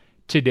sleep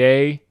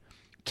today,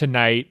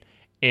 tonight,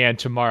 and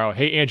tomorrow.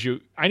 Hey,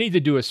 Andrew, I need to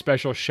do a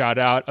special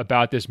shout-out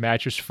about this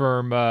Mattress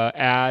Firm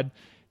ad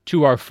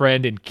to our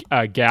friend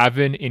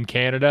Gavin in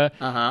Canada.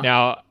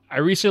 Now, I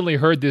recently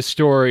heard this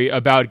story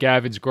about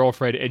Gavin's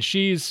girlfriend, and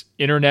she's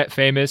internet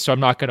famous, so I'm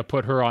not going to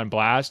put her on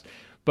blast.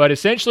 But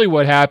essentially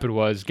what happened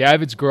was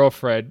Gavin's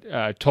girlfriend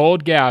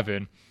told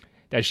Gavin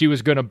that she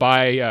was going to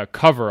buy a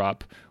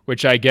cover-up,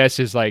 which I guess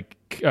is like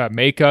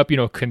makeup,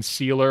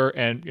 concealer.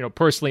 And,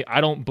 personally,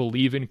 I don't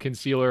believe in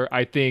concealer.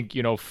 I think,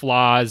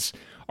 flaws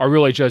are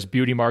really just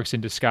beauty marks in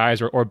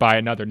disguise or by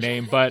another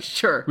name. But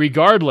sure.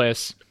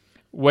 Regardless,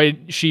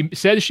 when she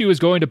said she was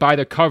going to buy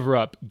the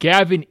cover-up,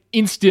 Gavin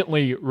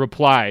instantly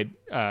replied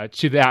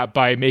to that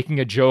by making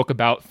a joke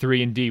about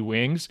 3&D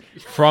wings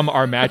from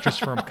our Mattress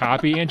Firm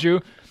copy, Andrew.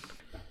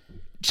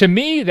 To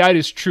me, that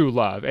is true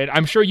love. And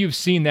I'm sure you've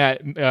seen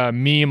that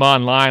meme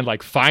online,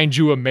 like, find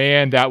you a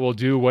man that will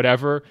do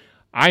whatever.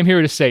 I'm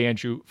here to say,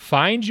 Andrew,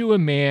 find you a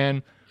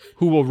man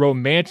who will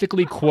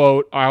romantically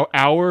quote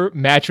our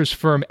Mattress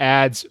Firm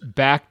ads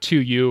back to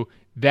you.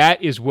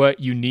 That is what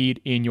you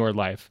need in your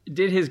life.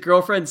 Did his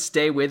girlfriend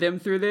stay with him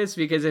through this?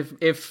 Because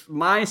if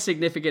my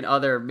significant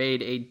other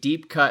made a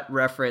deep cut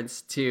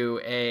reference to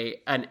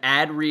an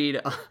ad read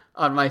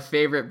on my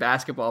favorite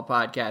basketball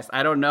podcast,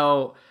 I don't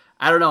know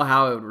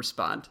how I would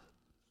respond.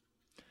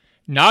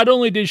 Not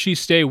only did she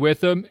stay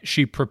with him,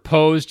 she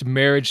proposed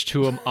marriage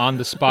to him on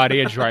the spot,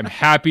 Andrew. I'm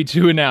happy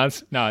to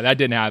announce. No, that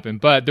didn't happen.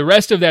 But the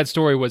rest of that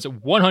story was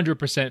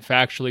 100%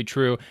 factually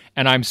true.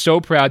 And I'm so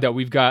proud that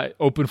we've got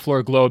Open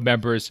Floor Globe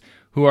members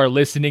who are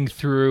listening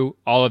through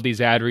all of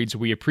these ad reads.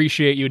 We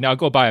appreciate you. Now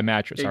go buy a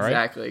mattress, all right?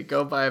 Exactly.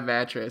 Go buy a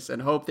mattress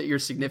and hope that your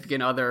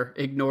significant other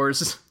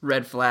ignores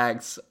red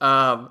flags.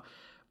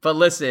 But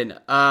listen,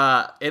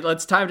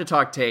 it's time to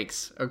talk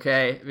takes,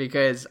 okay?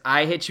 Because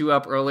I hit you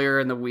up earlier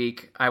in the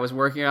week. I was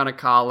working on a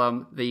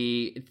column,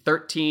 the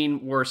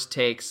 13 worst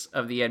takes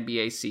of the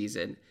NBA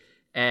season.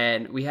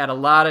 And we had a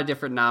lot of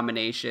different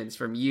nominations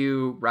from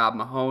you, Rob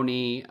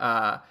Mahoney,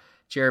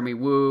 Jeremy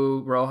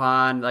Woo,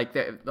 Rohan.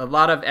 A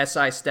lot of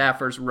SI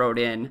staffers wrote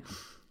in.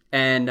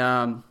 And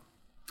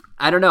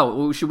I don't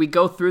know. Should we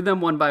go through them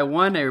one by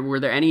one? Or were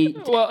there any...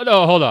 Well,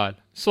 no, hold on.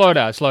 Slow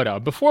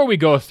down. Before we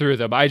go through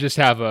them, I just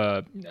have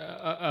a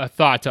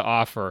thought to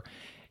offer.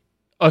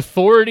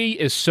 Authority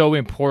is so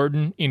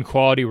important in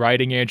quality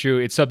writing, Andrew.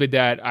 It's something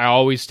that I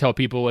always tell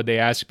people when they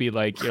ask me,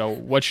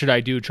 what should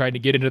I do trying to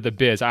get into the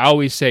biz? I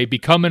always say,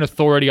 become an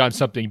authority on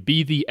something.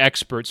 Be the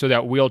expert so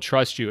that we'll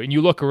trust you. And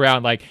you look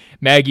around, like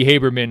Maggie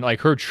Haberman,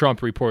 her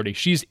Trump reporting.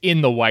 She's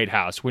in the White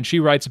House. When she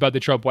writes about the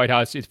Trump White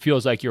House, it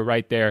feels like you're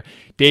right there.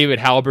 David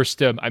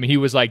Halberstam, he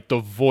was like the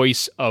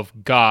voice of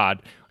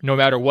God. No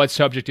matter what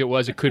subject it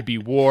was, it could be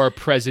war,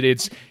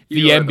 presidents,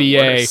 the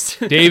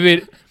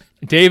NBA.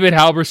 David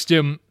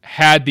Halberstam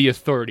had the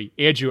authority.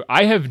 Andrew,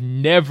 I have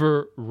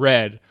never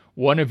read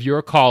one of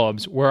your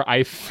columns where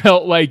I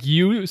felt like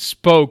you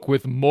spoke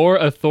with more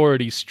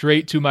authority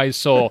straight to my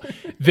soul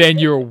than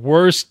your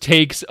worst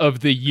takes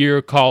of the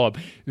year column.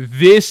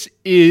 This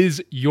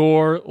is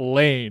your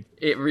lane.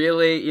 It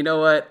really, you know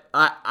what?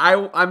 I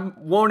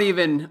won't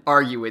even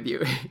argue with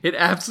you. It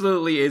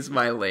absolutely is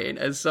my lane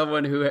as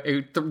someone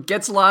who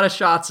gets a lot of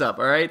shots up,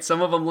 all right?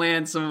 Some of them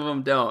land, some of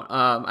them don't.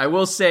 I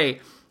will say,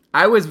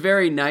 I was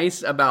very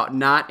nice about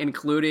not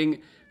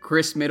including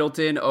Chris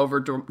Middleton over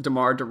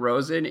DeMar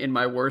DeRozan in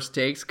my worst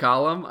takes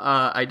column.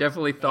 I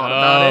definitely thought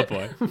about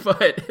it,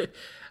 but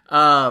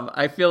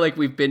I feel like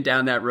we've been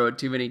down that road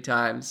too many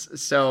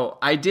times. So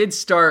I did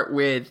start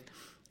with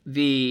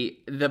the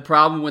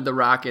problem with the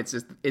Rockets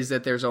is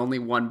that there's only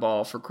one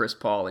ball for Chris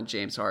Paul and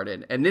James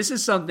Harden. And this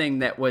is something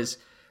that was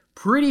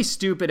pretty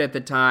stupid at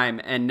the time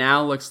and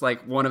now looks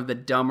like one of the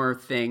dumber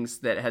things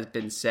that has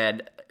been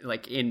said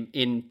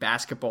in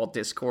basketball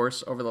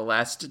discourse over the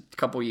last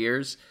couple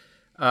years.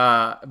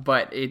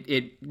 but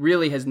it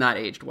really has not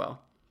aged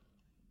well.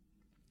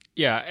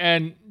 Yeah,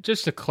 and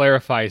just to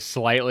clarify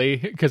slightly,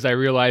 because I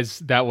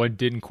realized that one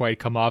didn't quite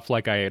come off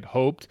like I had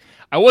hoped,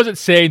 I wasn't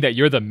saying that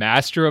you're the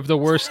master of the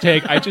worst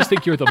take. I just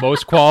think you're the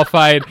most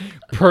qualified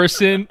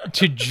person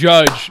to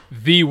judge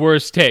the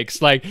worst takes.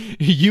 Like,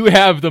 you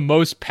have the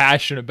most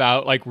passion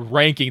about, like,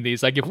 ranking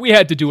these. Like, if we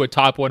had to do a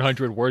top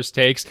 100 worst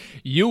takes,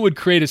 you would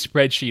create a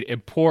spreadsheet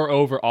and pour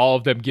over all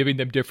of them, giving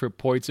them different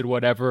points and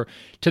whatever,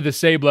 to the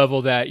same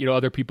level that, you know,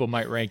 other people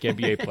might rank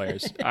NBA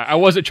players. I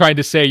wasn't trying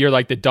to say you're,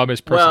 like, the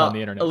dumbest person on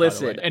the internet.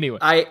 Listen, anyway,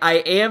 I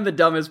am the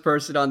dumbest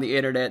person on the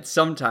internet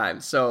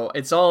sometimes, so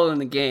it's all in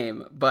the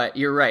game. But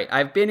you're right.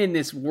 I've been in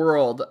this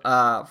world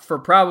for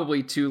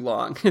probably too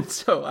long, and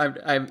so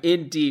I'm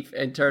in deep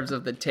in terms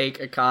of the take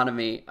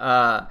economy.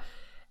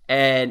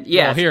 And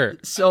yeah, well, here,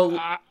 so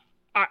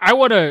I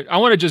want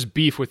to just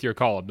beef with your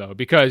column though,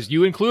 because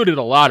you included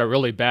a lot of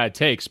really bad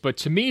takes, but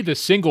to me the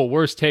single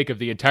worst take of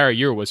the entire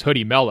year was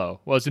Hoodie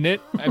Mello, wasn't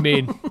it? I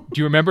mean, do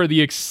you remember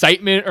the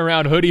excitement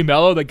around Hoodie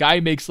Mello? The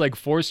guy makes like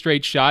 4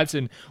 straight shots,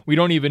 and we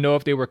don't even know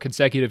if they were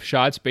consecutive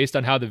shots based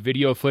on how the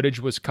video footage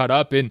was cut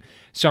up in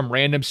some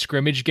random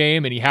scrimmage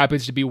game, and he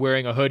happens to be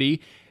wearing a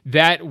hoodie.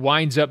 That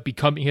winds up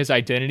becoming his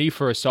identity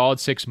for a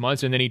solid 6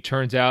 months, and then he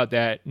turns out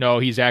that no,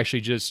 he's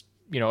actually just,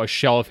 you know, a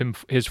shell of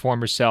his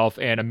former self,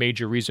 and a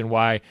major reason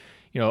why,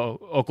 you know,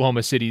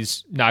 Oklahoma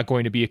City's not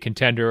going to be a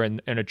contender,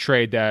 and a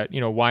trade that,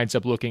 you know, winds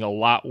up looking a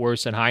lot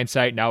worse in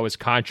hindsight. Now his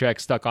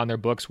contract stuck on their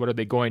books. What are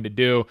they going to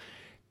do?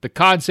 The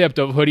concept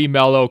of Hoodie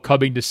Mello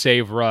coming to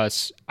save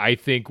Russ, I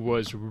think,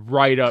 was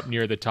right up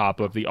near the top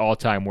of the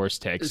all-time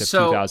worst takes of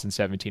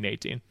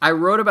 2017-18. I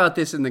wrote about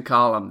this in the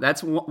column.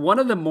 That's one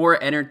of the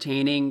more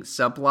entertaining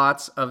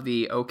subplots of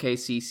the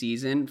OKC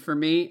season for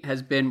me,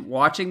 has been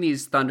watching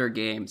these Thunder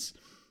games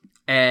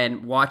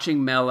and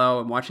watching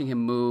Melo and watching him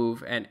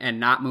move and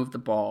not move the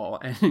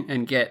ball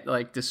and get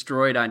like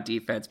destroyed on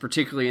defense,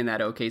 particularly in that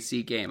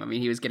OKC game. I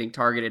mean, he was getting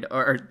targeted,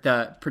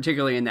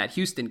 particularly in that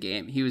Houston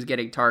game, he was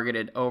getting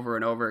targeted over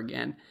and over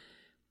again.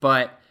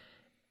 But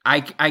I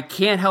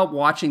can't help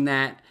watching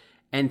that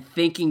and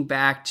thinking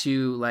back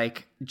to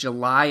like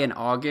July and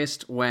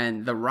August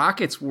when the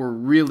Rockets were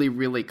really,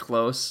 really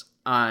close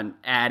on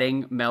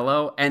adding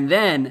Melo, and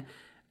then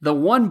the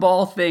one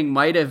ball thing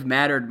might have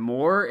mattered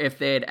more if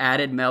they had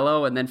added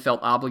Melo and then felt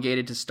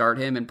obligated to start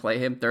him and play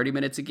him 30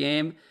 minutes a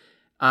game.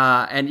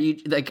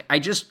 I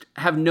just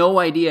have no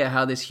idea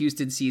how this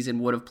Houston season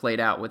would have played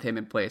out with him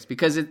in place,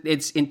 because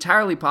it's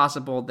entirely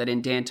possible that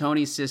in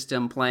D'Antoni's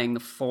system, playing the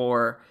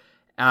 4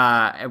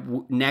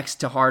 next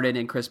to Harden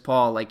and Chris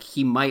Paul, like,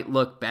 he might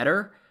look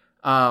better.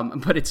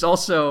 But it's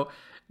also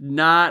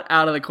not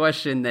out of the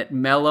question that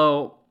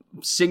Melo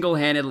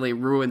single-handedly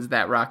ruins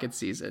that Rockets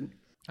season.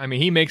 I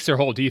mean, he makes their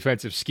whole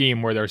defensive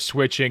scheme where they're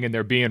switching and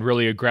they're being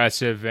really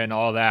aggressive and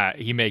all that.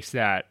 He makes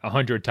that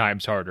 100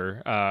 times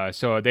harder.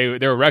 So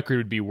their record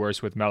would be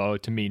worse with Melo,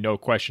 to me, no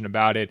question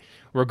about it,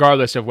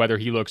 regardless of whether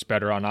he looks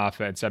better on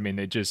offense. I mean,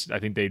 I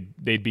think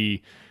they'd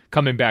be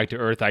coming back to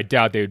earth. I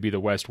doubt they would be the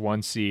West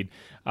 1 seed.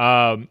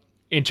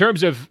 In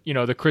terms of, you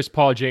know, the Chris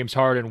Paul, James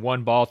Harden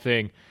one ball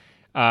thing,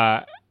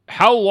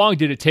 how long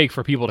did it take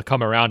for people to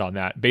come around on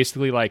that?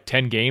 Basically like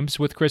 10 games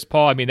with Chris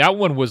Paul? I mean, that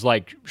one was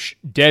like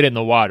dead in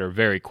the water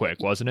very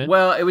quick, wasn't it?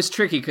 Well, it was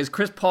tricky because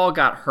Chris Paul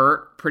got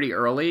hurt pretty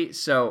early,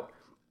 so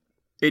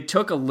it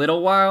took a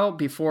little while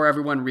before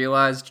everyone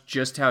realized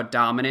just how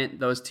dominant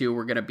those two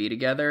were going to be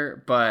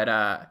together.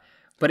 But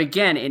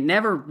again, it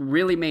never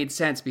really made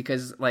sense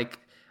because like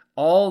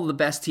all the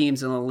best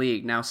teams in the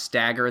league now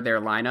stagger their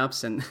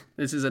lineups, and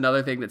this is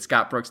another thing that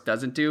Scott Brooks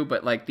doesn't do,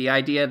 but like the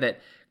idea that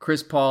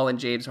Chris Paul and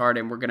James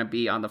Harden were going to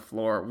be on the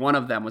floor, one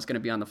of them was going to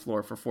be on the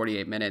floor for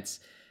 48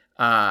 minutes.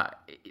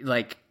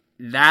 Like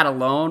that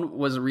alone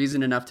was a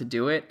reason enough to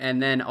do it.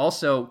 And then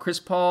also Chris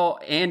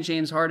Paul and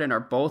James Harden are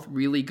both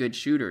really good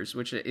shooters,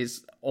 which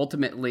is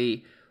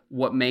ultimately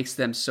what makes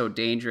them so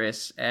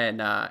dangerous,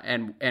 and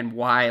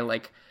why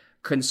like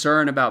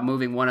concern about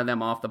moving one of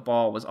them off the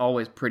ball was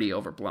always pretty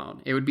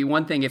overblown. It would be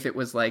one thing if it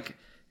was like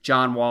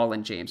John Wall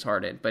and James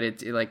Harden, but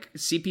it's like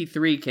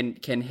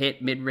CP3 can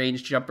hit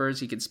mid-range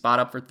jumpers. He can spot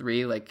up for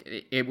 3.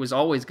 Like it was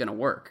always going to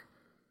work.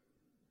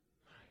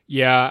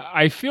 Yeah,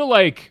 I feel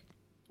like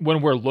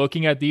when we're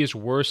looking at these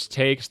worst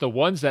takes, the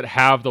ones that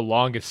have the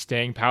longest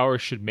staying power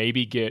should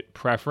maybe get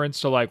preference.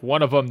 So like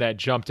one of them that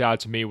jumped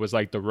out to me was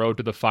like the road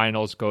to the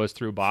finals goes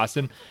through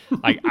Boston.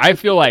 Like I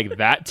feel like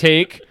that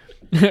take,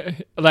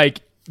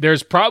 like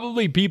there's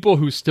probably people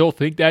who still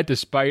think that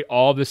despite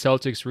all the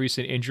Celtics'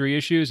 recent injury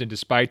issues and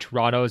despite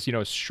Toronto's, you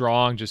know,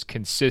 strong, just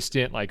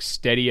consistent, like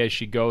steady as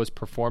she goes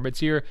performance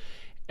here.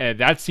 And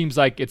that seems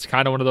like it's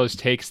kind of one of those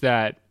takes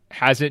that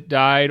hasn't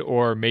died,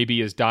 or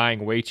maybe is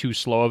dying way too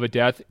slow of a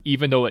death,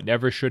 even though it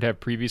never should have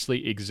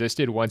previously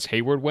existed once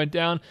Hayward went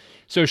down.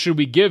 So should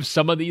we give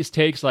some of these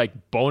takes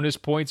like bonus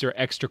points or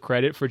extra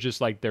credit for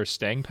just like their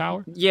staying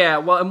power? Yeah,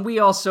 well, and we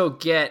also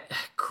get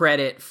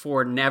credit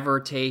for never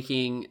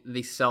taking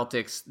the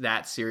Celtics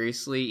that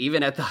seriously,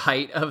 even at the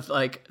height of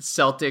like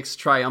Celtics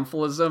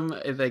triumphalism.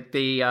 Like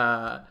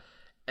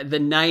the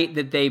night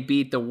that they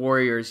beat the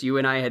Warriors, you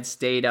and I had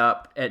stayed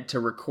up to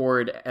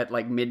record at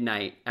like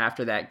midnight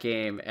after that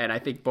game. And I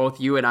think both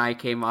you and I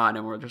came on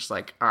and we're just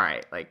like, all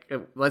right, like,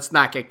 let's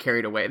not get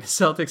carried away. The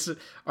Celtics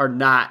are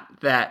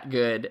not that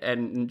good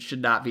and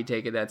should not be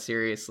taken that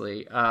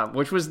seriously,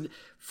 which was,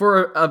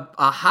 for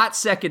a hot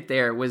second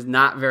there, was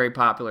not very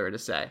popular to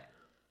say.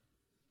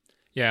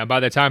 Yeah, by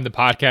the time the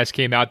podcast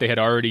came out, they had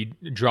already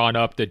drawn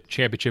up the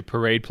championship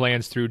parade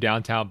plans through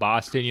downtown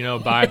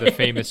Boston, by the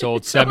famous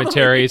old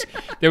cemeteries.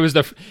 It was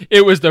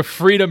the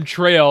Freedom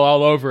Trail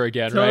all over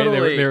again, totally.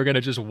 Right? They were going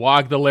to just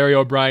walk the Larry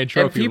O'Brien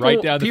trophy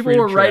right down the Freedom Trail.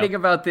 People were writing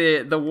about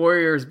the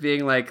Warriors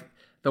being like,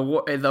 the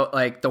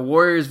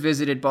Warriors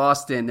visited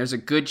Boston. There's a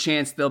good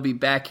chance they'll be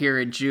back here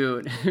in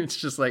June. It's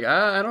just like,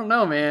 I don't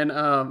know, man.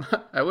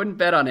 I wouldn't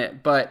bet on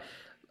it, but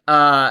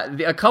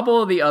a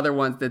couple of the other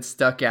ones that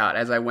stuck out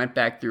as I went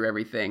back through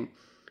everything.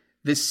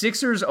 The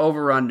Sixers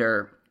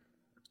over-under,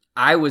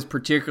 I was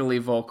particularly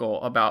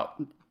vocal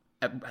about,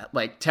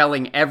 like,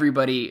 telling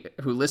everybody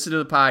who listened to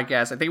the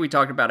podcast. I think we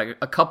talked about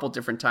a couple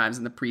different times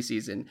in the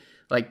preseason,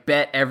 like,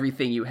 bet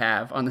everything you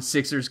have on the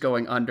Sixers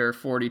going under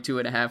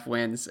 42.5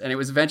 wins. And it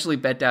was eventually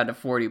bet down to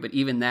 40, but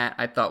even that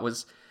I thought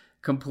was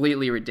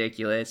completely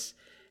ridiculous.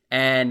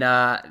 And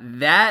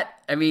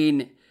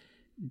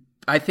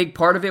I think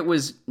part of it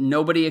was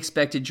nobody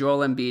expected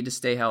Joel Embiid to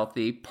stay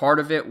healthy. Part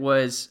of it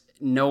was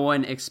no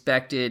one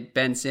expected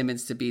Ben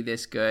Simmons to be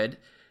this good.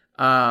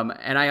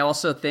 And I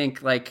also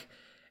think, like,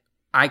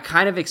 I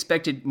kind of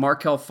expected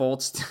Markelle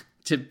Fultz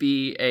to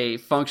be a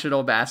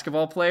functional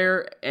basketball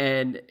player.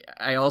 And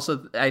I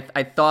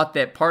thought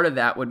that part of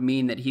that would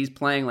mean that he's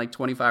playing like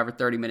 25 or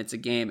 30 minutes a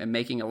game and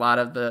making a lot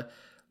of the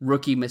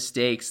rookie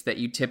mistakes that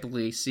you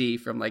typically see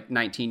from like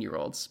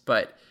 19-year-olds.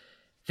 But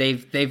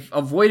they've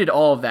avoided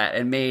all of that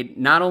and made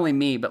not only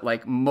me, but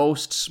like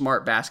most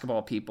smart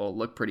basketball people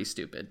look pretty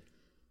stupid.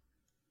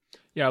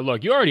 Yeah,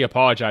 look, you already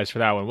apologized for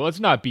that one. Well,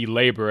 let's not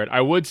belabor it. I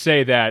would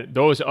say that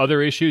those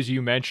other issues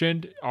you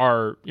mentioned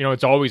are,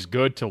 it's always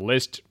good to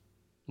list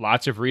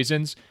lots of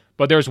reasons,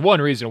 but there's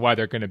one reason why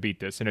they're going to beat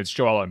this, and it's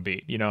Joel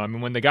Embiid.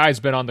 When the guy's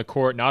been on the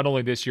court, not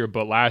only this year,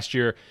 but last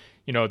year,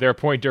 their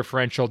point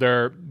differential,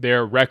 their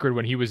record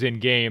when he was in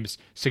games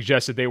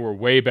suggested they were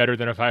way better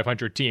than a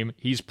 500 team.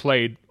 He's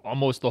played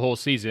almost the whole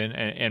season,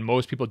 and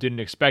most people didn't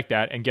expect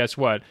that. And guess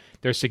what?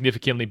 They're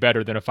significantly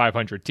better than a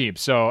 500 team.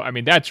 So,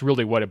 that's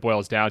really what it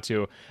boils down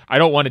to. I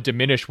don't want to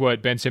diminish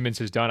what Ben Simmons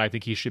has done. I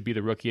think he should be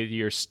the Rookie of the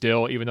Year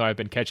still, even though I've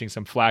been catching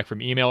some flack from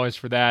emailers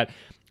for that.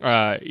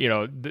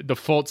 The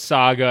Fultz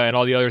saga and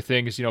all the other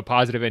things,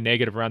 positive and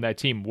negative around that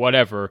team,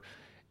 whatever.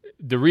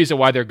 The reason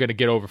why they're going to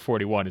get over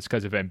 41 is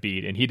because of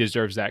Embiid, and he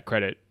deserves that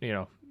credit,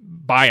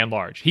 by and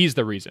large. He's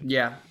the reason.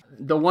 Yeah.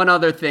 The one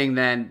other thing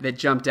then that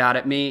jumped out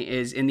at me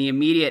is in the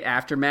immediate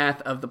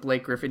aftermath of the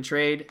Blake Griffin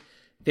trade,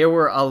 there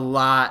were a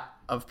lot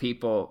of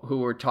people who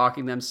were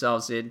talking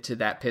themselves into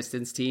that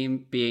Pistons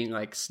team being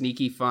like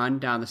sneaky fun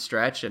down the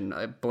stretch, and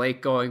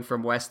Blake going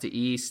from west to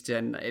east,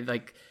 and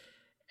like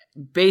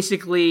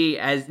basically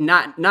as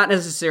not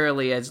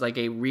necessarily as like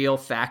a real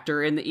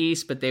factor in the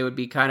East, but they would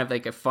be kind of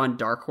like a fun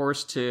dark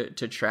horse to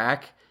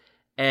track.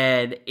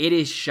 And it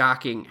is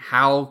shocking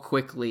how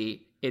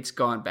quickly it's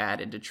gone bad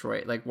in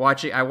Detroit. Like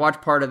I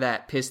watched part of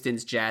that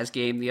Pistons Jazz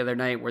game the other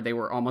night where they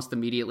were almost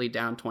immediately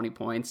down 20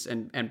 points,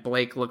 and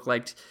Blake looked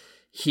like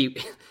he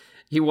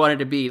wanted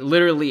to be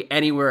literally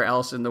anywhere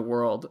else in the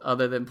world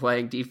other than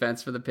playing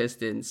defense for the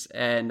Pistons.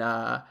 And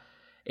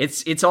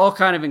it's all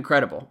kind of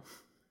incredible.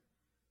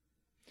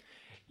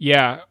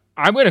 Yeah,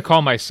 I'm going to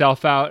call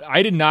myself out.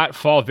 I did not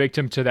fall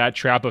victim to that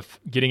trap of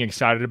getting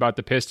excited about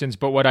the Pistons,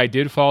 but what I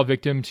did fall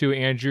victim to,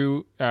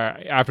 Andrew,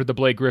 after the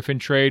Blake Griffin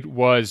trade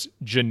was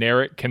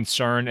generic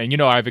concern.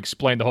 And, I've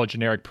explained the whole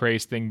generic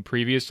praise thing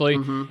previously,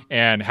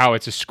 and how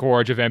it's a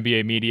scourge of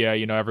NBA media,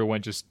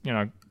 everyone just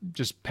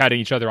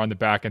patting each other on the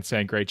back and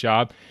saying, great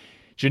job.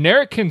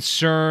 Generic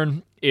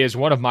concern is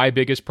one of my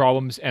biggest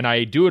problems, and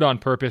I do it on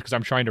purpose because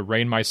I'm trying to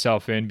rein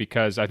myself in,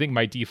 because I think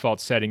my default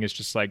setting is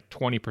just like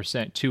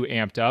 20% too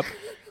amped up.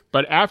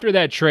 But after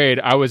that trade,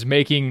 I was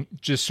making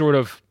just sort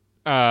of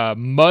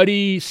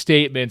muddy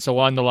statements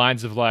along the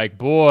lines of like,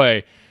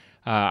 boy,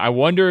 I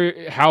wonder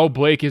how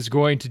Blake is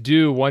going to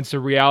do once the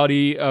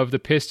reality of the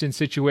Pistons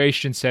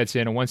situation sets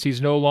in, and once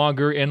he's no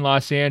longer in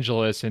Los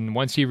Angeles, and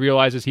once he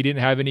realizes he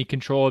didn't have any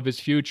control of his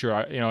future.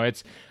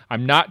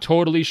 I'm not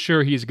totally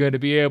sure he's going to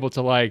be able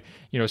to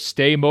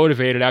stay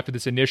motivated after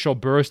this initial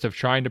burst of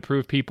trying to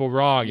prove people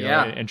wrong,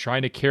 and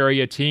trying to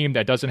carry a team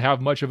that doesn't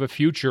have much of a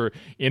future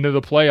into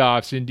the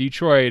playoffs in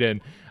Detroit.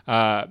 And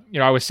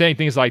I was saying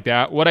things like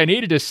that. What I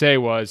needed to say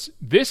was,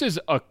 this is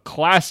a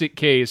classic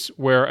case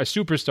where a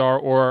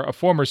superstar or a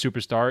former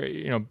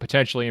superstar,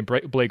 potentially in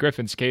Blake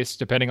Griffin's case,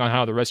 depending on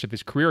how the rest of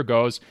his career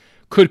goes,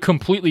 could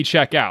completely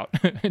check out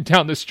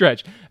down the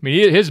stretch.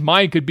 His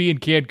mind could be in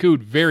Cancun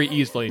very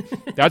easily.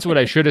 That's what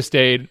I should have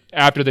stayed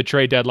after the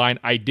trade deadline.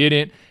 I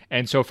didn't.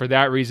 And so for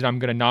that reason, I'm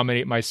going to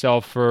nominate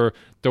myself for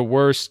the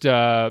worst,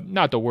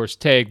 not the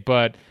worst take,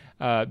 but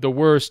the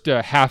worst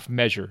half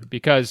measure,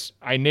 because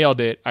I nailed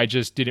it. I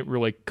just didn't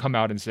really come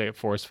out and say it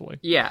forcefully.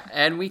 Yeah,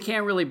 and we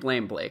can't really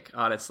blame Blake,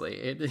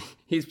 honestly.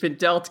 He's been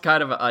dealt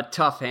kind of a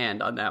tough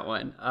hand on that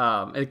one.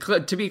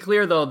 To be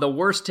clear, though, the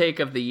worst take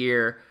of the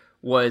year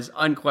was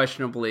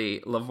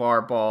unquestionably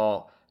LaVar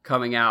Ball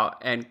coming out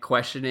and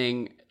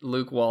questioning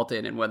Luke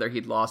Walton and whether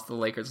he'd lost the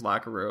Lakers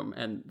locker room,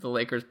 and the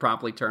Lakers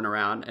promptly turn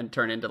around and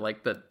turn into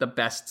like the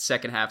best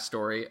second half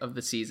story of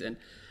the season.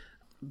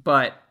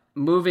 But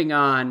moving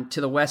on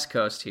to the West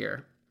Coast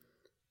here,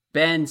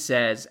 Ben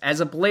says, as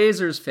a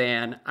Blazers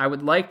fan, I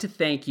would like to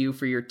thank you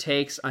for your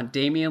takes on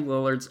Damian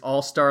Lillard's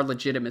all-star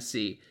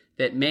legitimacy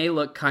that may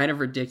look kind of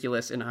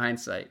ridiculous in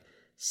hindsight.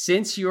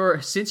 Since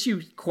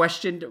you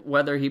questioned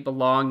whether he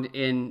belonged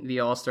in the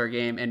All-Star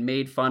game and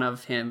made fun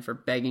of him for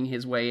begging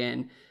his way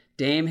in,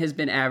 Dame has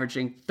been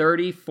averaging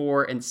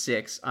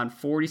 34-6 on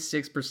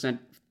 46%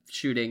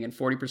 shooting and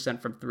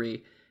 40% from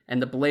three, and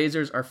the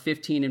Blazers are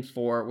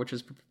 15-4, which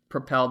has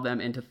propelled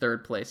them into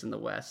third place in the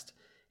West.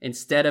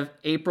 Instead of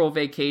April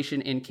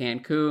vacation in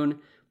Cancun,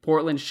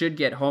 Portland should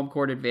get home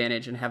court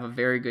advantage and have a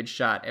very good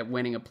shot at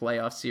winning a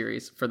playoff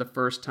series for the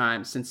first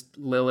time since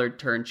Lillard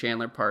turned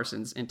Chandler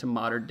Parsons into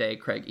modern-day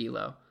Craig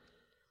Elo.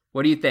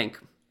 What do you think?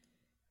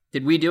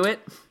 Did we do it?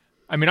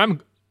 I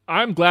mean,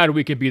 I'm glad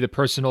we could be the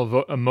personal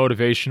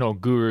motivational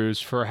gurus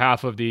for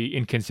half of the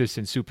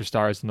inconsistent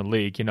superstars in the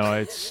league. You know,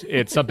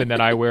 it's something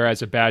that I wear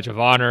as a badge of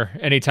honor.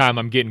 Anytime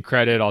I'm getting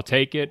credit, I'll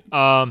take it.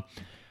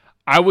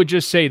 I would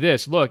just say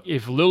this. Look,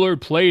 if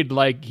Lillard played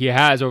like he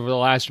has over the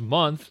last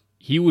month,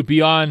 he would be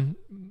on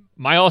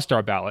my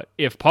All-Star ballot.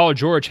 If Paul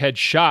George had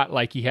shot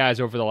like he has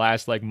over the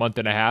last month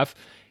and a half,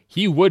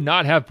 he would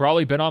not have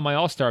probably been on my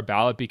All-Star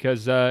ballot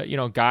because,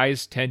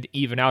 guys tend to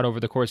even out over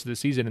the course of the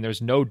season. And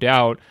there's no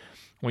doubt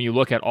when you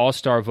look at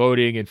All-Star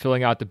voting and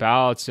filling out the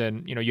ballots,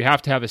 and, you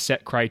have to have a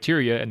set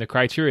criteria. And the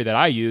criteria that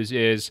I use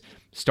is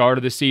start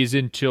of the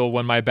season till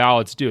when my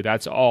ballots due.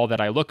 That's all that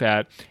I look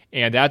at.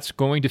 And that's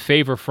going to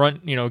favor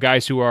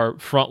guys who are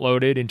front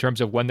loaded in terms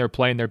of when they're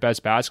playing their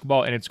best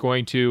basketball. And it's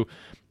going to,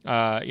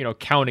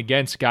 count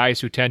against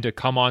guys who tend to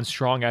come on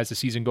strong as the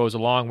season goes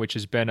along, which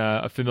has been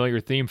a familiar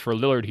theme for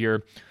Lillard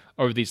here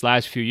over these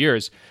last few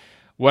years.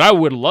 What I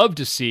would love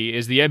to see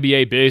is the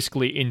NBA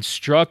basically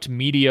instruct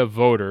media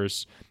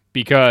voters,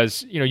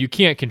 because, you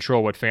can't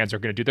control what fans are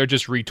going to do. They're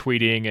just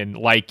retweeting and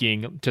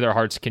liking to their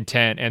heart's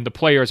content, and the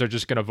players are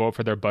just going to vote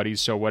for their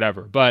buddies, so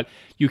whatever. But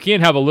you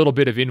can have a little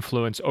bit of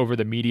influence over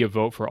the media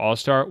vote for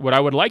All-Star. What I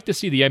would like to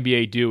see the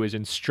NBA do is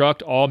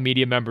instruct all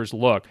media members,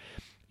 look,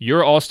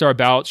 your All-Star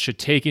ballots should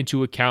take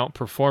into account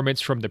performance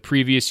from the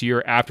previous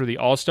year after the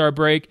All-Star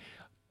break,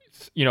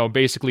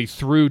 basically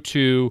through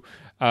to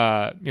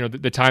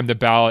the time the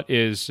ballot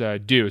is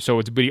due. So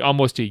it's be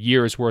almost a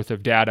year's worth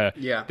of data.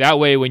 Yeah. That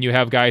way, when you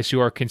have guys who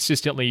are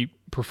consistently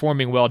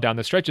performing well down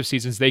the stretch of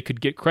seasons, they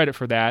could get credit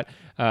for that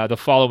the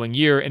following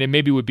year, and it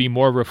maybe would be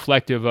more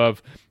reflective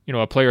of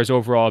a player's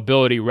overall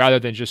ability rather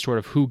than just sort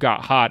of who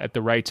got hot at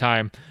the right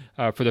time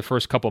for the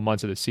first couple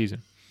months of the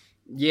season.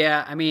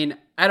 Yeah, I mean,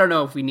 I don't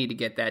know if we need to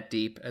get that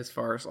deep as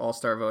far as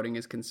all-star voting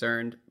is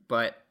concerned,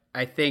 but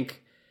I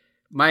think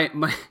my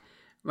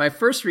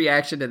first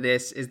reaction to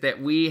this is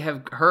that we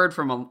have heard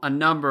from a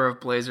number of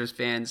Blazers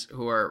fans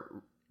who are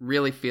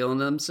really feeling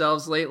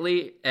themselves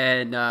lately,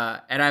 and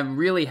I'm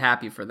really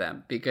happy for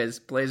them because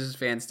Blazers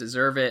fans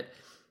deserve it.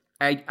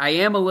 I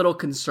am a little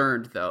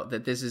concerned, though,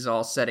 that this is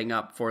all setting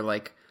up for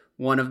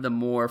one of the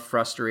more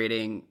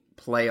frustrating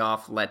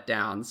playoff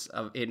letdowns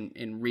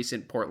in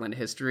recent Portland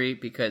history,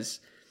 because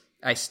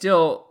I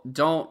still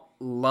don't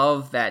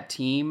love that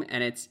team,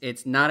 and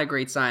it's not a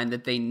great sign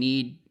that they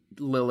need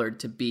Lillard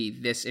to be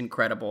this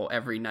incredible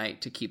every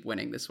night to keep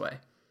winning this way.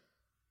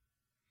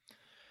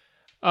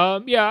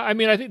 Yeah, I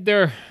mean, I think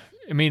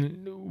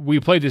we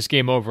played this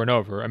game over and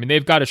over. I mean,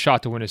 they've got a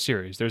shot to win a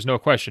series. There's no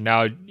question.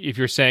 Now, if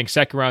you're saying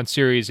second round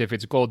series, if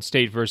it's Golden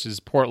State versus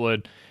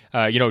Portland,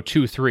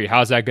 2-3,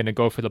 how's that going to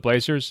go for the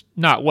Blazers?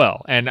 Not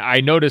well. And I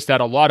noticed that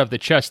a lot of the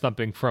chest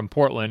thumping from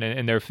Portland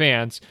and their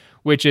fans,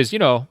 which is,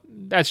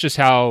 that's just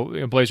how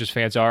Blazers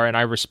fans are, and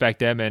I respect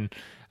them, and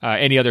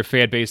any other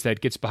fan base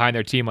that gets behind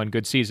their team on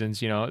good seasons,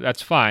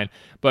 that's fine.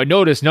 But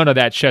notice none of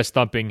that chest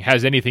thumping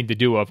has anything to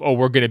do with,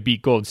 we're going to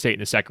beat Golden State in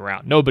the second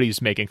round.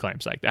 Nobody's making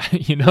claims like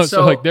that,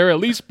 So they're at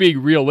least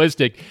being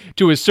realistic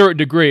to a certain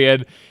degree.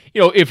 And,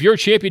 if your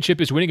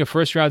championship is winning a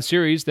first round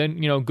series, then,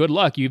 good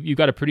luck. You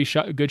got a pretty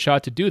good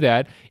shot to do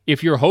that.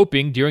 If you're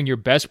hoping during your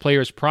best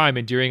player's prime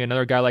and during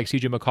another guy like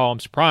CJ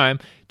McCollum's prime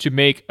to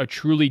make a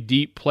truly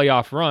deep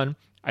playoff run,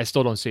 I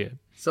still don't see it.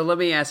 So let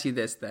me ask you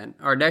this then.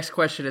 Our next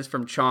question is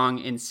from Chong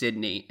in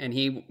Sydney, and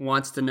he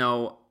wants to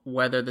know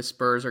whether the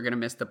Spurs are going to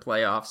miss the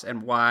playoffs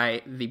and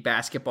why the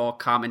basketball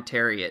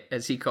commentariat,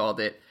 as he called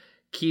it,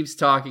 keeps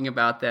talking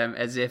about them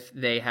as if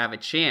they have a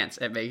chance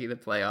at making the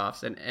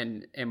playoffs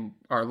and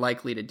are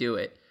likely to do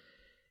it.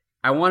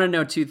 I want to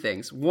know two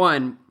things.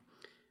 One,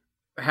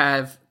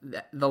 have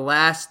the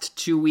last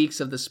 2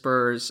 weeks of the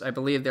Spurs, I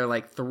believe they're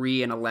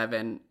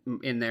 3-11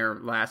 in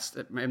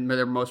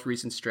their most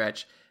recent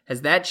stretch.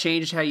 Has that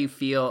changed how you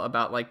feel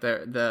about like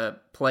the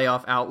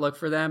playoff outlook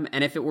for them?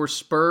 And if it were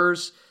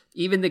Spurs,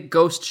 even the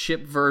ghost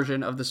ship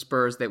version of the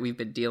Spurs that we've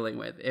been dealing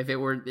with, if it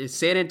were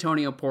San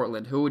Antonio,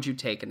 Portland, who would you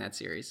take in that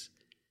series?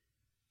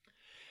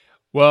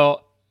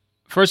 Well,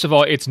 first of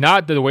all, it's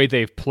not the way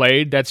they've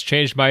played that's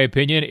changed my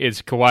opinion.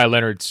 It's Kawhi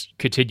Leonard's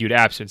continued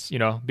absence,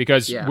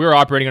 because we're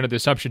operating under the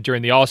assumption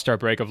during the All-Star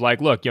break of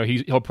like, look,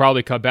 he'll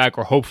probably come back,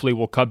 or hopefully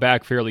will come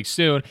back fairly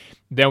soon.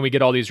 Then we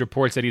get all these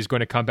reports that he's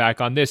going to come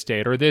back on this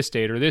date or this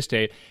date or this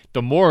date.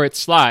 The more it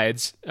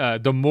slides,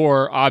 the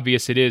more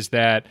obvious it is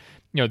that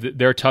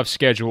their tough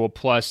schedule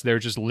plus their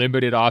just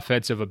limited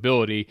offensive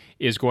ability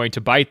is going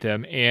to bite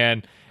them.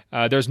 And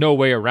there's no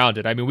way around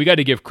it. I mean, we got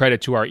to give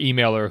credit to our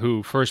emailer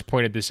who first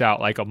pointed this out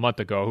like a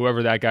month ago,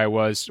 whoever that guy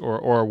was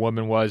or a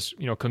woman was.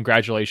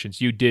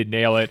 Congratulations, you did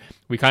nail it.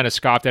 We kind of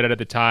scoffed at it at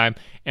the time.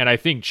 And I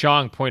think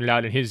Chong pointed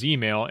out in his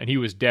email, and he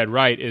was dead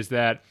right, is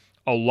that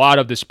a lot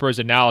of the Spurs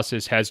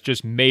analysis has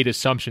just made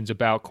assumptions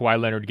about Kawhi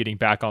Leonard getting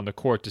back on the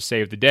court to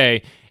save the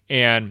day.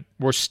 And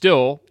we're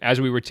still,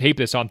 as we were tape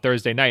this on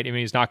Thursday night, I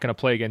mean, he's not going to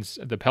play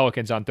against the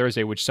Pelicans on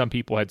Thursday, which some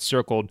people had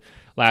circled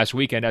last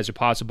weekend as a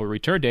possible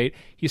return date.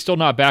 He's still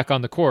not back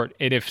on the court.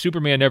 And if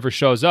Superman never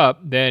shows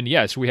up, then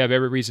yes, we have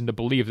every reason to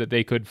believe that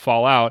they could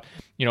fall out,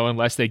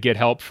 unless they get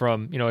help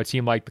from, a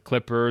team like the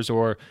Clippers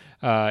or,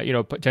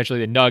 potentially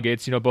the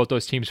Nuggets, both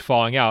those teams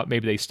falling out,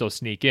 maybe they still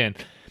sneak in.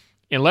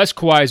 Unless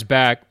Kawhi's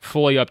back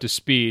fully up to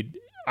speed,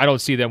 I don't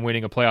see them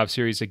winning a playoff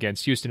series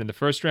against Houston in the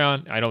first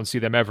round. I don't see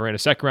them ever in a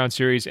second round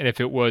series. And if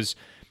it was,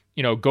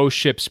 ghost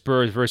ship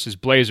Spurs versus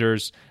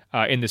Blazers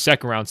in the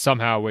second round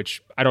somehow,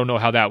 which I don't know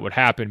how that would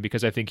happen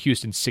because I think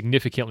Houston's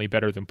significantly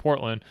better than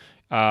Portland,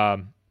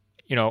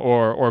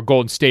 or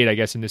Golden State, I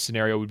guess in this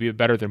scenario would be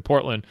better than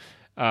Portland.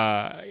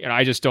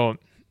 I just don't,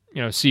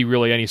 see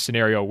really any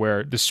scenario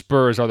where the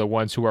Spurs are the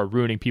ones who are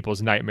ruining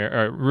people's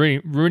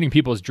ruining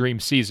people's dream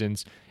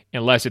seasons,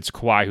 unless it's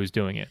Kawhi who's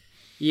doing it.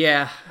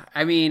 Yeah,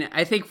 I mean,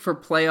 I think for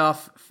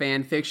playoff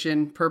fan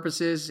fiction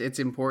purposes, it's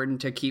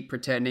important to keep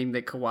pretending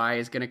that Kawhi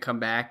is going to come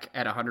back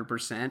at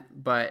 100%.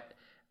 But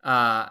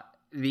the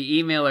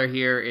emailer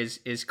here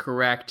is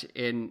correct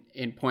in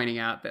pointing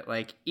out that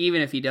like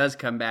even if he does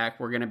come back,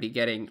 we're going to be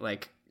getting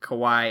like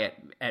Kawhi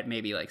at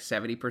maybe like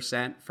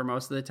 70% for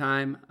most of the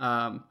time.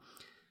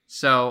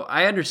 So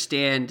I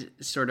understand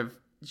sort of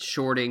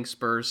shorting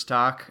Spurs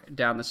talk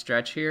down the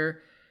stretch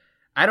here.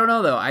 I don't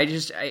know though.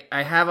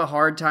 I have a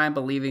hard time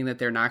believing that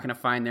they're not going to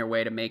find their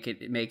way to make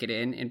it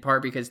in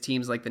part because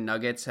teams like the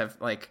Nuggets have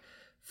like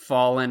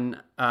fallen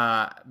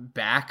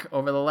back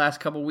over the last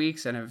couple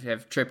weeks and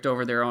have tripped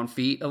over their own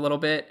feet a little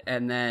bit.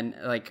 And then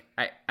like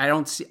I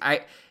don't see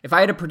if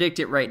I had to predict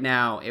it right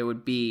now, it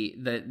would be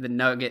the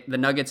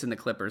Nuggets and the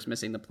Clippers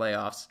missing the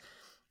playoffs.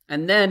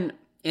 And then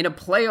in a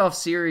playoff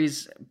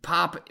series,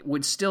 Pop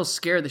would still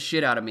scare the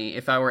shit out of me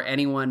if I were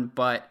anyone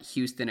but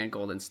Houston and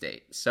Golden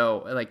State.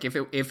 So, like, if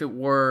it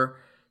were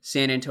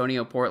San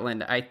Antonio,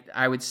 Portland,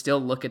 I would still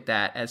look at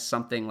that as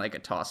something like a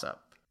toss-up.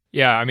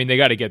 Yeah, I mean, they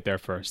got to get there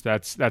first.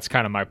 That's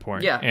kind of my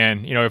point. Yeah.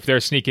 And, if they're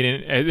sneaking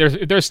in,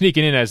 if they're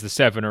sneaking in as the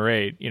 7 or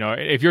 8,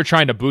 if you're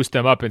trying to boost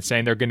them up and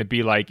saying they're going to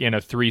be like in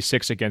a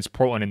 3-6 against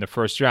Portland in the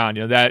first round,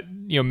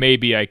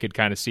 maybe I could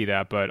kind of see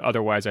that. But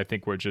otherwise, I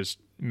think we're just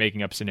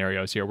making up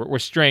scenarios here. We're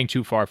straying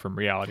too far from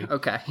reality.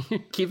 Okay.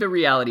 Keep it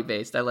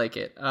reality-based. I like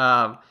it.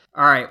 All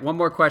right, one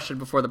more question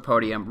before the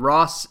podium.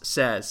 Ross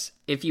says,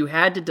 if you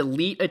had to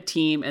delete a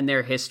team and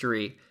their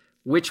history,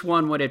 which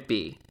one would it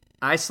be?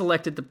 I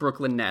selected the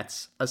Brooklyn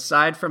Nets.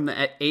 Aside from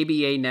the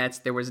ABA Nets,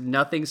 there was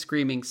nothing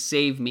screaming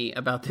save me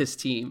about this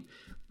team.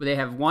 They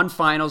have one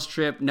finals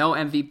trip, no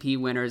MVP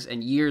winners,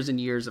 and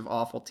years of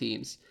awful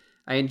teams.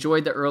 I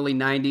enjoyed the early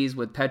 90s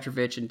with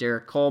Petrovic and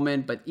Derek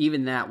Coleman, but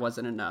even that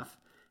wasn't enough.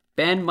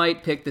 Ben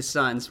might pick the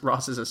Suns.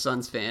 Ross is a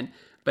Suns fan,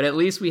 but at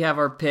least we have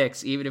our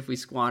picks, even if we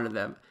squander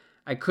them.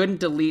 I couldn't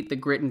delete the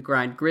Grit and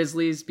Grind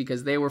Grizzlies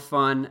because they were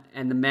fun,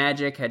 and the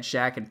Magic had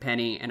Shaq and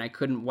Penny, and I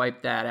couldn't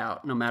wipe that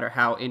out, no matter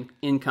how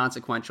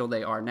inconsequential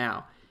they are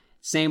now.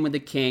 Same with the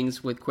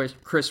Kings with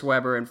Chris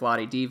Webber and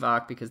Vlade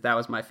Divac, because that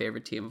was my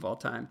favorite team of all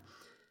time.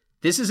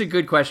 This is a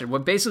good question.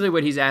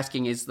 What he's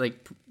asking is,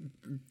 like,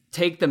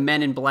 take the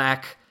Men in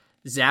Black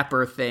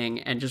Zapper thing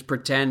and just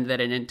pretend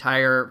that an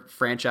entire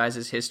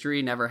franchise's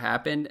history never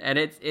happened. And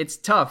it's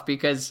tough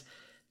because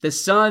the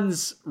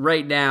Suns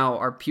right now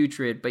are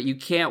putrid, but you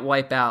can't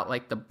wipe out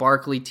like the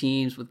Barkley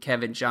teams with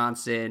Kevin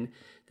Johnson.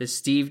 The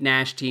Steve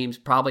Nash teams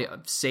probably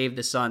saved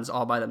the Suns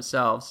all by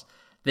themselves.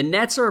 The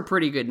Nets are a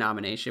pretty good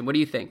nomination. What do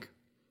you think?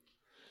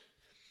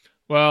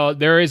 Well,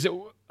 there is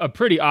a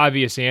pretty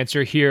obvious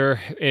answer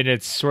here, and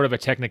it's sort of a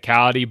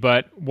technicality,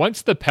 but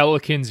once the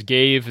Pelicans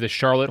gave the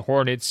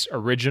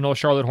original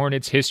Charlotte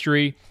Hornets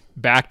history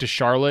back to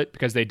Charlotte,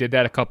 because they did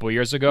that a couple of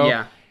years ago,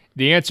 yeah,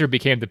 the answer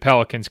became the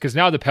Pelicans, because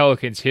now the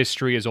Pelicans'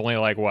 history is only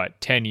like,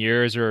 10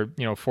 years or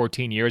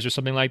 14 years or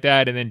something like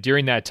that. And then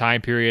during that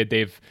time period,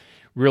 they've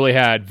really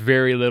had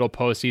very little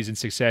postseason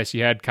success.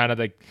 You had kind of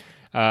the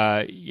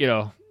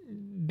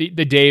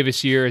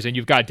Davis years, and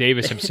you've got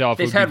Davis himself.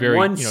 They've would be had very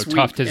one sweep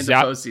tough to in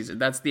zap. the postseason.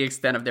 That's the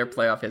extent of their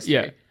playoff history.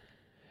 Yeah.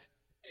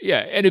 Yeah,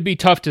 and it'd be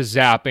tough to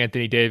zap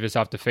Anthony Davis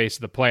off the face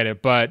of the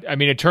planet. But, I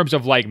mean, in terms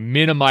of, like,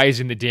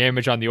 minimizing the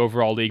damage on the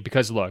overall league,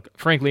 because, look,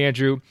 frankly,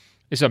 Andrew,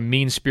 it's a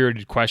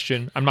mean-spirited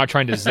question. I'm not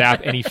trying to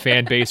zap any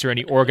fan base or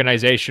any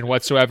organization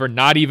whatsoever,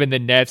 not even the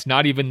Nets,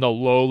 not even the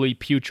lowly,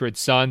 putrid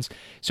Suns.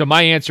 So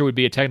my answer would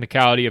be a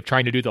technicality of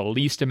trying to do the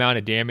least amount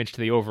of damage to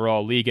the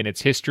overall league and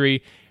its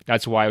history.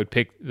 That's why I would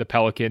pick the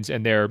Pelicans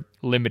and their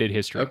limited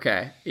history.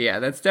 Okay, yeah,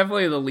 that's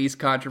definitely the least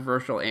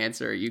controversial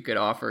answer you could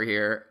offer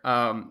here.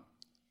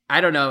 I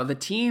don't know. The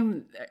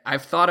team,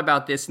 I've thought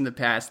about this in the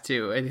past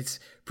too, and it's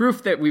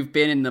proof that we've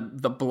been in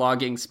the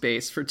blogging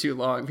space for too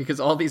long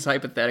because all these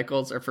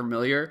hypotheticals are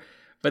familiar.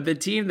 But the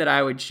team that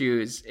I would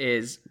choose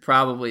is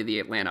probably the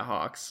Atlanta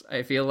Hawks.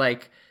 I feel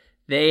like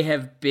they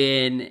have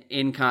been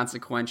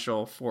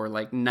inconsequential for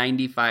like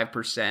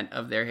 95%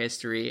 of their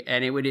history,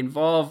 and it would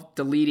involve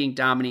deleting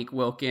Dominique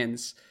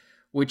Wilkins,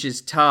 which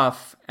is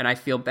tough, and I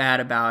feel bad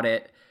about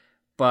it.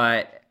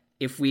 But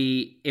if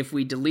we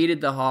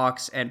deleted the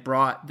Hawks and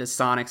brought the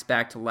Sonics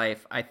back to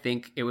life, I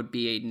think it would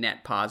be a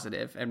net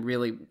positive. And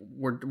really,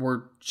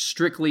 we're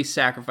strictly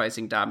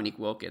sacrificing Dominique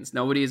Wilkins.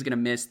 Nobody is going to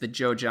miss the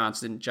Joe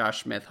Johnson,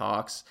 Josh Smith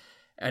Hawks,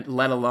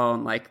 let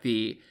alone like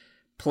the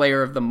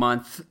Player of the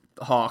Month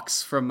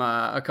Hawks from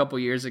a couple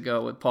years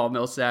ago with Paul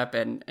Millsap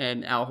and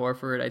Al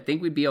Horford. I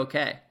think we'd be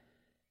okay.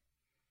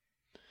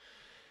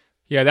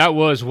 Yeah, that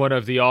was one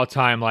of the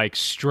all-time like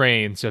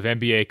strains of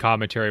NBA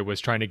commentary,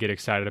 was trying to get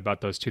excited about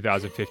those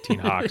 2015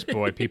 Hawks.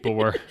 Boy, people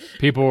were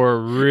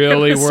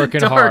really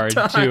working hard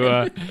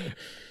to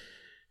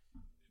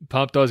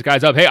pump those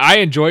guys up. Hey, I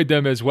enjoyed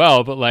them as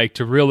well, but like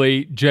to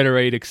really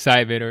generate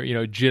excitement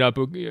or gin up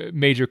a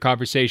major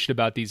conversation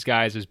about these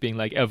guys as being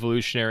like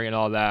evolutionary and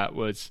all that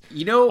was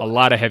a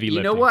lot of heavy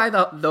lifting. You know why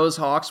those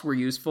Hawks were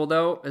useful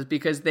though, is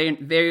because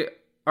they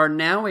are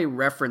now a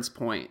reference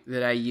point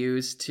that I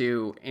use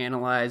to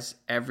analyze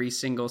every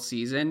single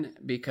season,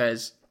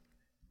 because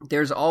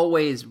there's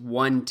always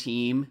one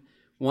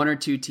or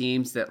two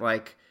teams that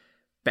like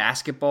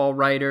basketball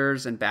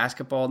writers and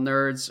basketball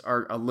nerds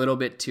are a little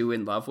bit too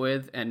in love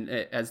with, and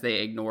as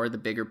they ignore the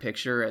bigger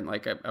picture and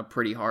like a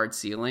pretty hard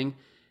ceiling.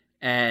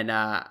 And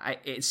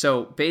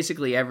so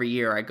basically every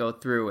year I go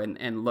through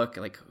and look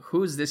like,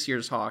 who's this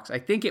year's Hawks? I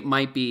think it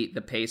might be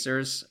the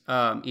Pacers,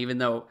 even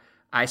though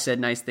I said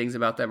nice things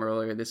about them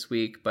earlier this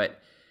week,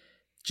 but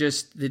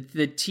just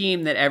the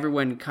team that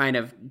everyone kind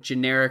of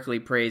generically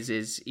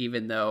praises,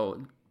 even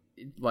though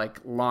like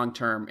long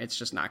term, it's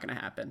just not going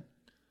to happen.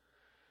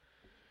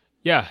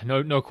 Yeah,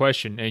 no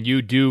question. And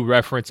you do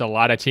reference a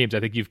lot of teams. I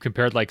think you've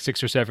compared like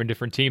 6 or 7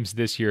 different teams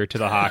this year to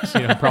the Hawks.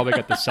 Probably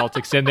got the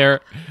Celtics in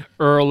there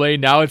early.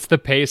 Now it's the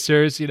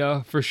Pacers,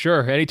 for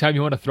sure. Anytime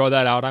you want to throw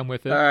that out, I'm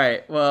with it. All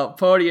right. Well,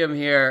 podium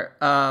here.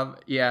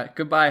 Yeah,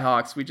 goodbye,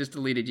 Hawks. We just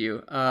deleted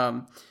you.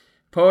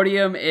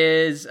 Podium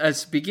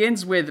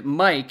begins with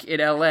Mike in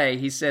LA.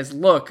 He says,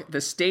 look,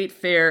 the state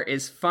fair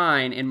is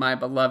fine in my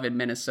beloved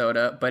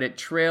Minnesota, but it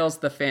trails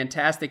the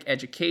fantastic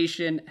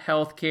education,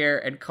 healthcare,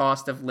 and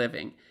cost of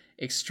living.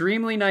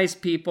 Extremely nice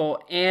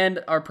people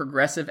and our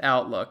progressive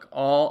outlook,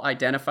 all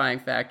identifying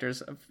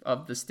factors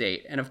of the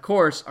state. And of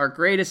course, our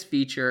greatest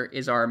feature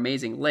is our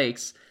amazing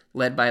lakes,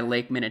 led by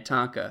Lake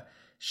Minnetonka.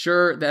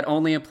 Sure, that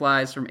only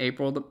applies from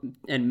April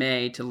and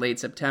May to late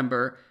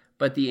September,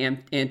 but the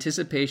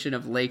anticipation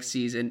of lake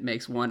season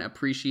makes one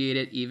appreciate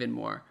it even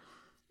more.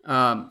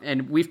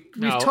 And we've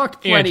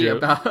talked plenty Andrew,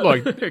 about...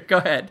 Look, go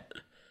ahead.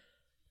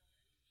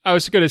 I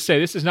was going to say,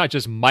 this is not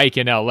just Mike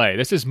in LA.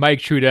 This is Mike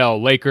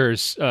Trudell,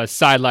 Lakers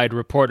sideline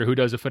reporter who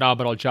does a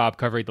phenomenal job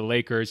covering the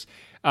Lakers.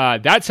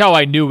 That's how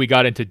I knew we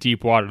got into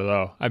deep water,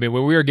 though. I mean,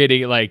 when we were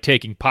getting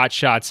taking pot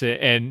shots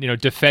and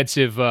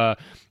defensive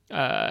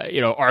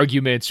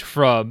arguments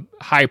from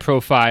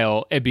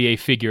high-profile NBA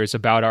figures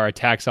about our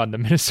attacks on the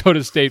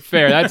Minnesota State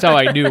Fair, that's how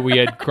I knew we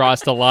had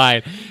crossed the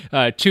line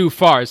too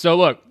far. So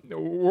look,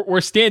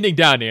 we're standing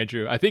down,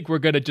 Andrew. I think we're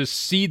going to just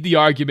cede the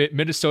argument.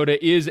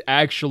 Minnesota is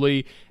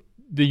actually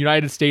the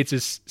United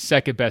States'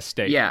 second best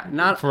state. Yeah,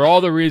 not for all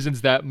the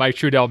reasons that Mike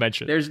Trudell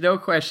mentioned. There's no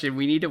question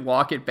we need to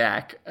walk it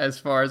back as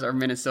far as our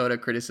Minnesota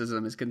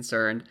criticism is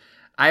concerned.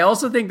 I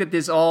also think that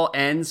this all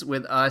ends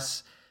with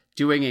us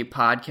doing a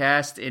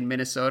podcast in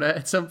Minnesota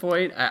at some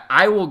point.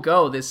 I will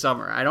go this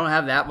summer. I don't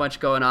have that much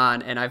going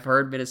on, and I've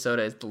heard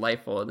Minnesota is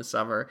delightful in the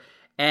summer.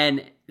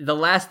 And the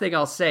last thing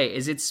I'll say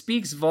is it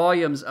speaks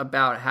volumes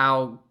about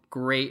how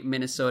great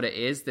Minnesota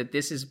is that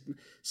this is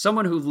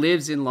someone who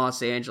lives in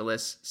Los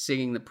Angeles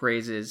singing the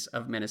praises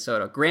of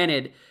Minnesota.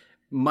 Granted,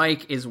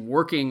 Mike is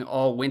working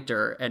all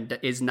winter and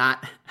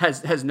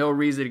has no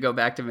reason to go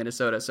back to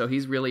Minnesota, so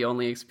he's really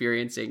only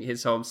experiencing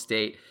his home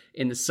state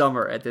in the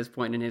summer at this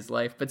point in his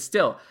life. But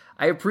still,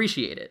 I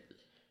appreciate it.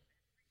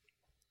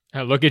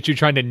 Look at you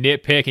trying to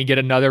nitpick and get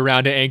another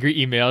round of angry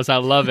emails. I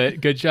love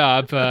it. Good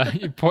job.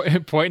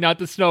 Pointing out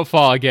the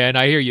snowfall again.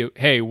 I hear you.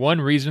 Hey,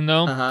 one reason,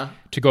 though,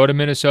 to go to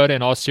Minnesota,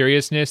 in all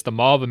seriousness, the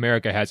Mall of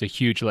America has a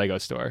huge Lego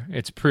store.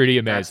 It's pretty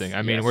amazing.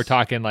 We're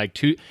talking like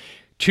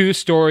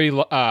two-story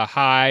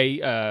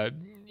high,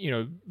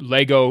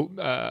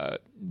 Lego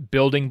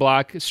building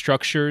block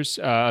structures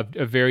of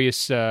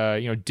various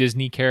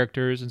Disney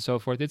characters and so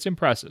forth. It's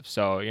impressive.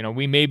 So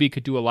we maybe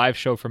could do a live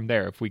show from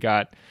there if we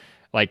got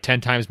like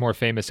 10 times more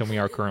famous than we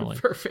are currently.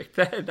 Perfect.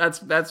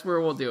 That's where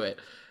we'll do it.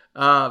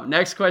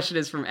 Next question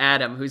is from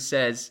Adam, who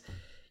says,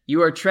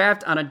 you are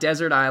trapped on a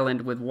desert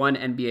island with one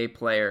NBA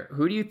player.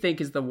 Who do you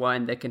think is the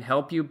one that can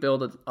help you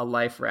build a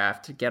life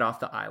raft to get off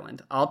the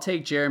island? I'll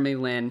take Jeremy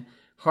Lin,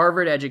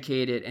 Harvard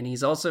educated, and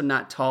he's also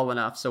not tall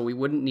enough, so we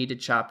wouldn't need to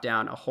chop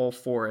down a whole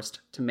forest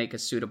to make a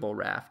suitable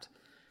raft.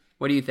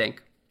 What do you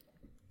think?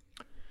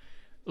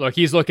 Look,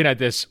 he's looking at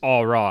this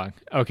all wrong.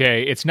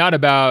 Okay, it's not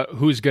about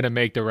who's going to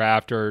make the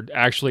raft or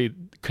actually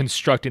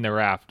constructing the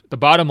raft. The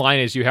bottom line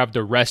is you have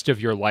the rest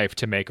of your life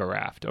to make a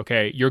raft,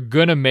 okay? You're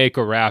going to make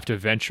a raft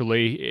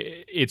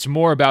eventually. It's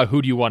more about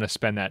who do you want to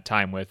spend that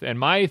time with. And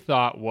my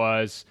thought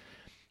was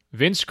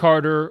Vince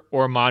Carter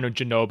or Manu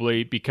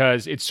Ginobili,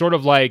 because it's sort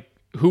of like,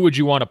 who would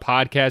you want to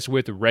podcast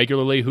with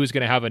regularly? Who's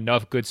going to have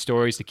enough good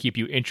stories to keep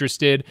you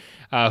interested?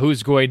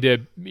 Who's going to,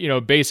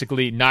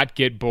 basically not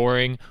get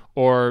boring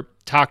or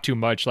talk too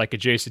much like a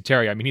Jason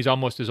Terry? I mean, he's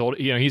almost as old,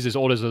 he's as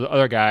old as the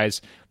other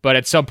guys, but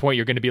at some point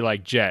you're going to be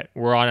like, Jet,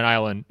 we're on an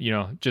island,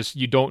 just,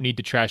 you don't need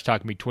to trash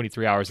talk me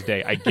 23 hours a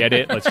day. I get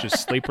it. Let's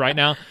just sleep right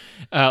now.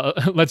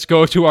 Let's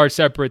go to our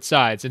separate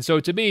sides. And so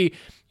to me,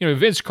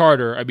 Vince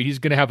Carter, I mean, he's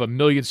going to have a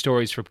million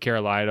stories from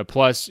Carolina,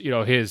 plus,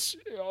 his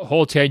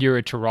whole tenure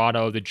in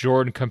Toronto, the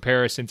Jordan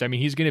comparisons. I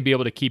mean, he's going to be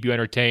able to keep you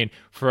entertained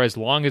for as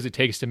long as it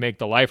takes to make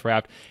the life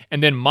raft.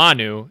 And then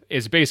Manu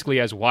is basically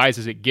as wise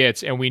as it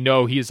gets. And we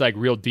know he's like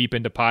real deep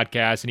into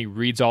podcasts and he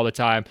reads all the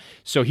time.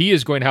 So he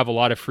is going to have a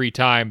lot of free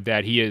time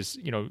that he is,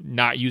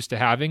 not used to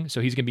having.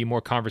 So he's going to be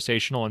more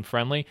conversational and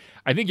friendly.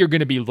 I think you're going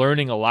to be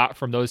learning a lot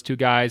from those two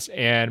guys.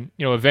 And,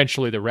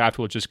 eventually the raft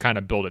will just kind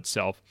of build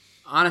itself.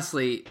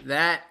 Honestly,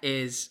 that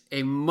is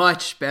a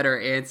much better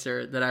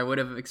answer than I would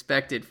have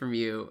expected from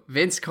you.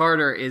 Vince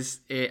Carter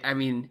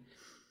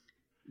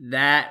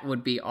that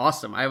would be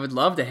awesome. I would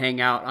love to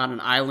hang out on an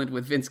island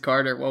with Vince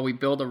Carter while we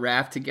build a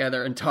raft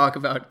together and talk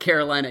about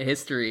Carolina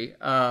history.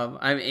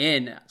 I'm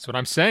in. That's what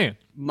I'm saying.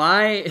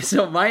 My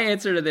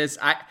answer to this,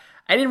 I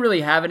didn't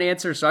really have an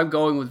answer, so I'm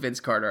going with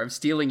Vince Carter. I'm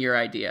stealing your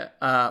idea.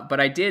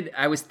 But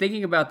I was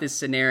thinking about this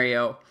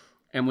scenario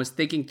and was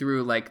thinking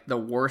through like the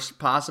worst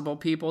possible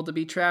people to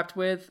be trapped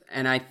with.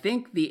 And I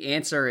think the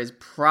answer is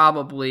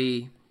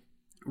probably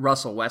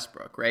Russell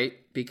Westbrook, right?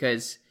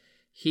 Because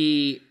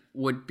he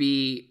would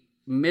be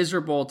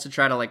miserable to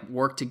try to like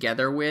work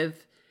together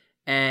with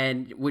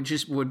and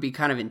would be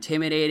kind of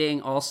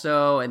intimidating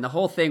also. And the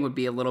whole thing would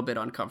be a little bit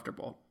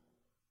uncomfortable.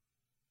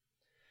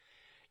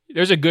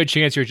 There's a good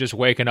chance you're just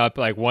waking up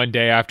like one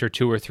day after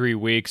 2 or 3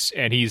 weeks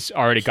and he's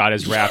already got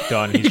his raft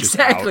done. He's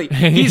exactly.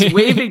 Just out. He's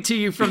waving to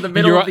you from the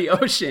middle of the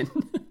ocean.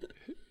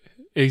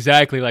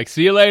 Exactly. Like,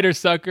 see you later,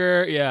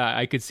 sucker. Yeah,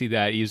 I could see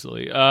that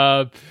easily.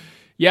 I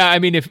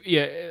mean,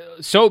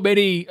 so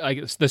many,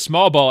 like the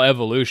small ball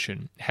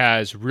evolution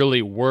has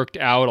really worked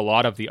out a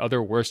lot of the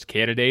other worst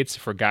candidates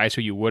for guys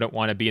who you wouldn't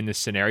want to be in this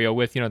scenario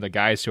with, the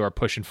guys who are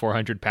pushing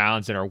 400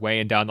 pounds and are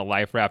weighing down the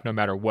life raft no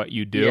matter what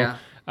you do. Yeah.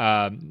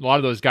 A lot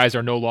of those guys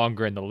are no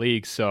longer in the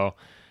league. So,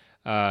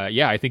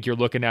 I think you're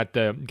looking at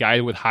the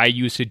guy with high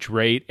usage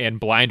rate and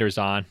blinders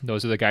on.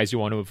 Those are the guys you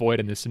want to avoid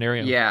in this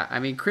scenario. Yeah. I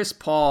mean, Chris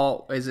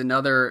Paul is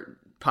another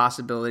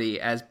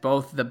possibility as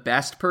both the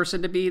best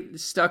person to be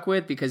stuck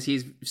with because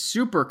he's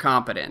super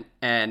competent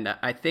and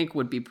I think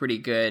would be pretty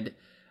good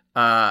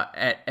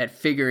at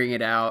figuring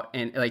it out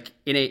and like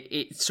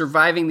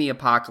surviving the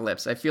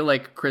apocalypse. I feel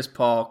like Chris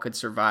Paul could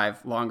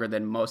survive longer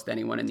than most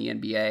anyone in the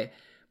NBA,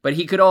 but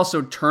he could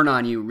also turn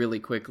on you really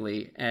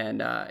quickly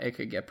and it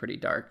could get pretty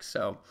dark.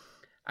 So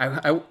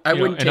I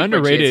wouldn't take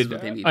my chances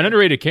with him either.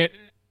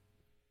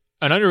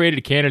 An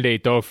underrated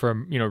candidate, though,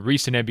 from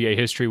recent NBA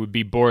history would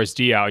be Boris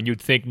Diaw, and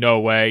you'd think, no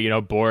way,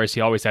 Boris,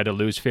 he always had to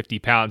lose 50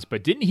 pounds,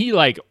 but didn't he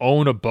like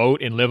own a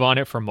boat and live on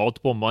it for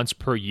multiple months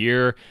per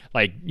year,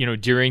 like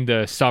during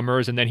the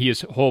summers, and then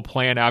his whole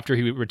plan after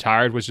he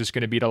retired was just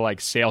going to be to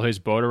like sail his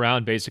boat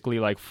around, basically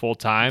like full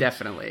time.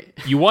 Definitely,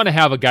 you want to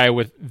have a guy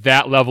with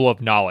that level of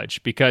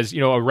knowledge because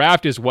a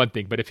raft is one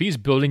thing, but if he's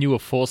building you a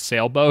full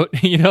sailboat,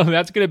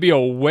 that's going to be a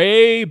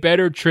way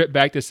better trip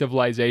back to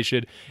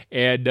civilization,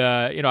 and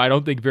I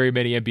don't think very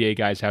many NBA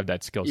guys have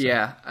that skill set.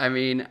 Yeah, I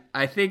mean,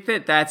 I think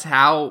that's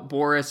how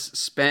Boris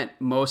spent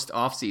most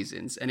off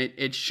seasons, and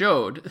it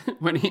showed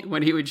when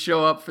he would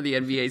show up for the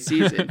NBA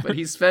season. But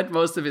he spent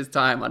most of his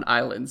time on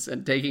islands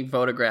and taking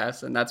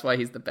photographs, and that's why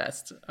he's the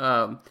best.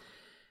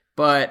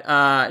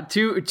 But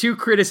two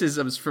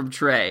criticisms from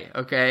Trey.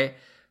 Okay,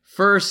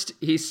 first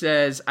he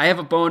says, "I have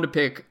a bone to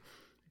pick.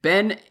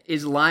 Ben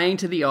is lying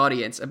to the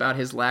audience about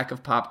his lack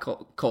of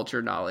pop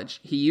culture knowledge.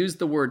 He used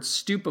the word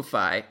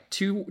stupefy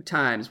 2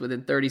 times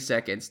within 30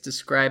 seconds,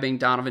 describing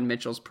Donovan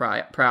Mitchell's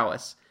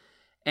prowess.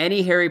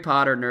 Any Harry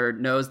Potter nerd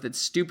knows that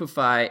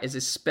stupefy is a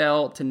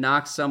spell to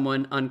knock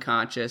someone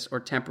unconscious or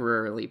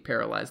temporarily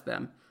paralyze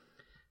them."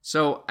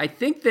 So I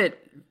think that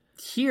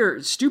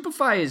here,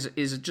 stupefy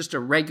is just a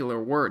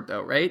regular word,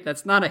 though, right?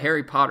 That's not a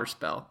Harry Potter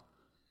spell.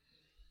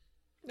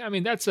 I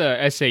mean, that's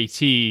a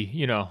SAT,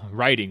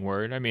 writing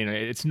word. I mean,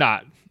 it's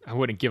not. I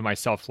wouldn't give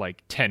myself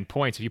like 10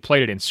 points. If you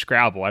played it in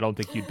Scrabble, I don't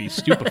think you'd be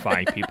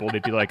stupefying people.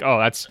 They'd be like, oh,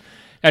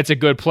 that's a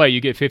good play.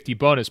 You get 50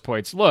 bonus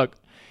points. Look,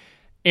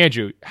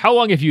 Andrew, how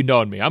long have you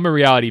known me? I'm a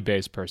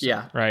reality-based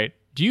person, right?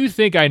 Do you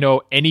think I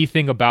know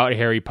anything about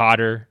Harry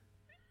Potter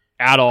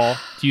at all?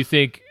 Do you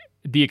think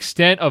the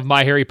extent of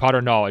my Harry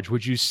Potter knowledge,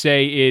 would you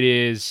say it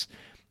is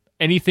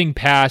anything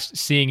past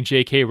seeing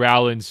J.K.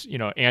 Rowling's,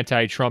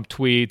 anti-Trump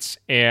tweets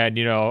and,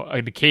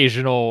 an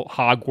occasional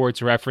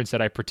Hogwarts reference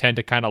that I pretend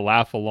to kind of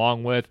laugh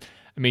along with?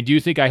 I mean, do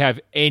you think I have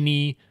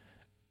any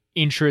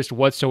interest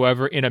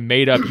whatsoever in a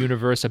made-up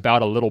universe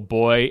about a little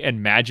boy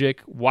and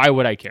magic? Why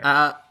would I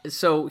care?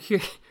 So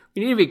here,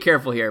 we need to be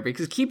careful here,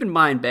 because keep in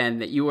mind, Ben,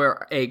 that you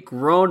are a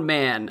grown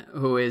man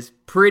who is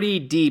pretty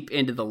deep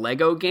into the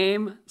Lego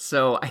game.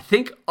 So I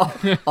think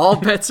all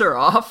bets are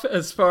off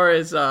as far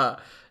as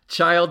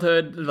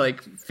childhood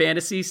like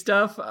fantasy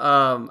stuff.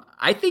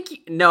 I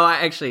think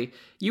actually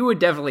you would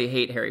definitely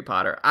hate Harry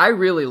Potter. I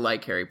really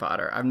like Harry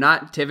Potter. I'm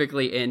not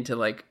typically into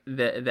like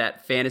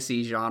that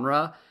fantasy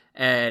genre,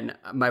 and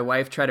my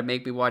wife tried to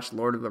make me watch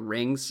Lord of the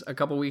Rings a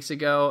couple weeks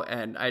ago,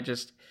 and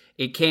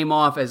it came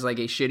off as like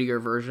a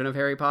shittier version of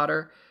Harry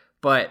Potter.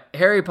 But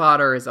Harry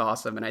Potter is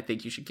awesome, and I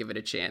think you should give it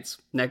a chance.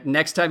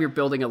 Next time you're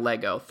building a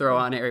Lego, throw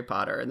on Harry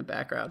Potter in the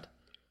background.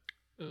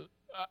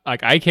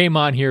 Like, I came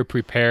on here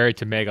prepared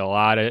to make a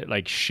lot of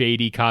like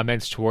shady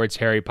comments towards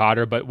Harry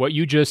Potter, but what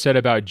you just said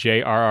about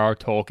J.R.R.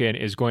 Tolkien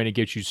is going to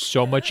get you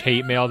so much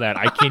hate mail that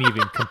I can't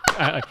even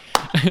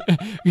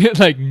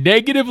like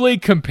negatively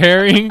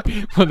comparing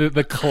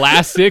the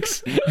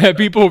classics that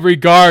people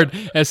regard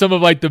as some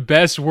of like the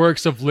best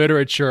works of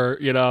literature,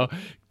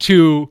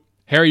 to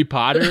Harry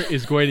Potter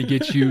is going to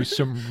get you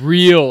some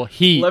real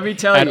heat. Let me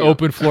tell at you.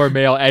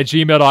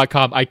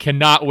 openfloormail@gmail.com. I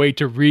cannot wait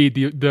to read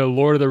the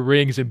Lord of the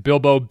Rings and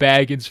Bilbo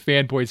Baggins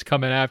fanboys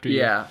coming after you.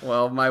 Yeah,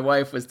 well, my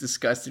wife was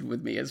disgusted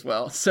with me as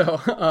well.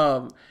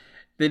 So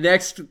the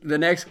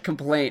next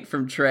complaint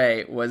from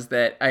Trey was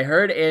that I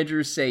heard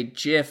Andrew say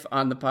GIF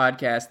on the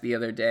podcast the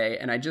other day,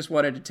 and I just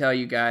wanted to tell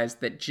you guys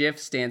that GIF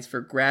stands for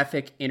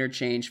Graphic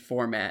Interchange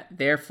Format.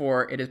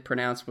 Therefore, it is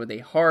pronounced with a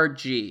hard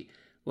G,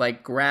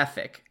 like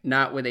graphic,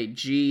 not with a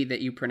G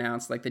that you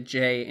pronounce like the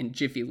J in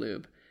Jiffy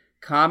Lube.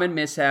 Common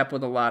mishap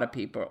with a lot of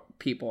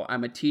people.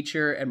 I'm a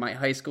teacher, and my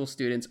high school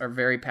students are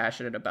very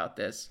passionate about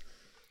this.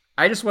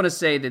 I just want to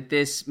say that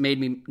this made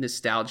me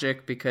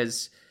nostalgic,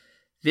 because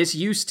this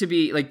used to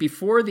be like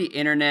before the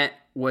internet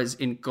was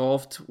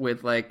engulfed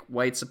with like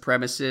white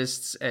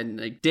supremacists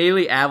and like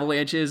daily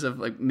avalanches of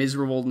like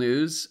miserable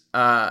news.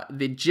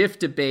 The GIF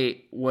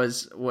debate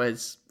was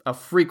a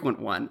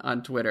frequent one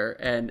on Twitter,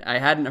 and I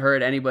hadn't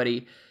heard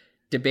anybody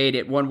debate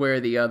it one way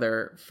or the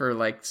other for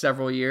like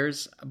several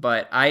years,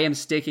 but I am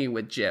sticking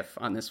with GIF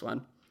on this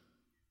one.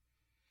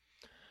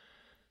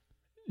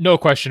 No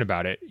question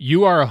about it.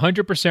 You are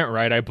 100%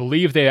 right. I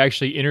believe they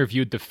actually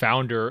interviewed the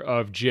founder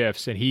of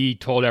GIFs, and he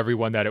told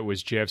everyone that it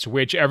was GIFs,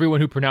 which everyone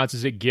who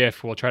pronounces it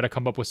GIF will try to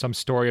come up with some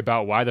story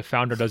about why the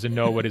founder doesn't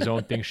know what his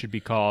own thing should be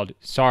called.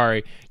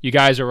 Sorry, you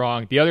guys are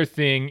wrong. The other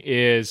thing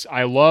is,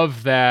 I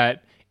love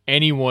that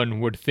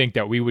anyone would think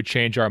that we would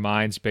change our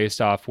minds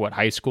based off what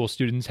high school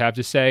students have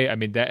to say. I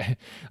mean, that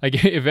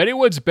like if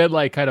anyone's been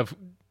like kind of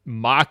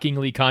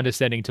mockingly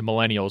condescending to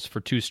millennials for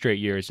 2 straight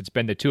years, it's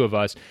been the two of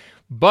us.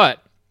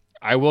 But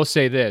I will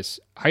say this,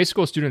 high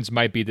school students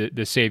might be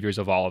the saviors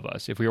of all of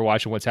us. If we were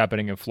watching what's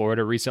happening in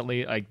Florida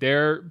recently, like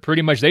they're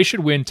pretty much, they should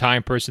win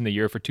Time Person of the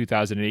Year for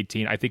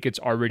 2018. I think it's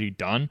already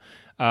done,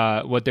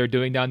 what they're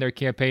doing down there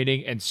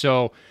campaigning. And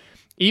so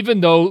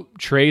even though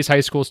Trey's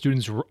high school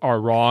students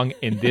are wrong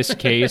in this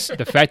case,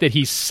 the fact that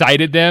he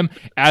cited them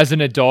as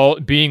an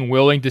adult, being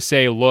willing to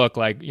say, look,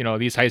 like,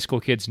 these high school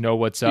kids know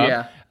what's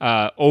up,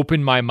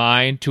 opened my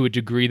mind to a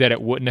degree that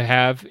it wouldn't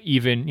have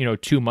even,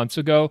 2 months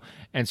ago.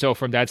 And so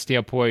from that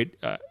standpoint,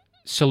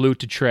 salute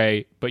to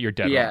Trey, but you're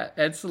dead wrong. Yeah,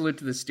 and salute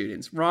to the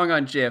students. Wrong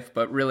on GIF,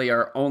 but really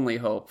our only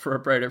hope for a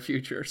brighter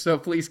future. So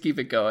please keep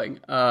it going.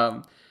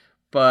 And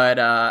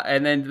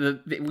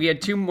then we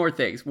had 2 more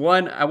things.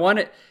 One,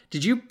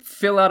 did you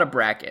fill out a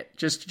bracket?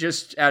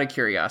 Just out of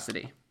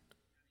curiosity.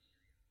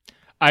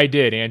 I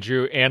did,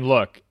 Andrew. And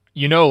look,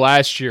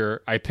 last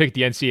year I picked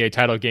the NCAA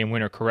title game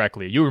winner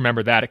correctly. You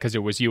remember that because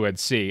it was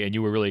UNC, and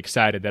you were really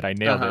excited that I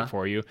nailed it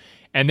for you.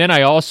 And then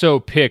I also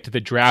picked the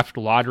draft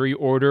lottery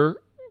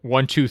order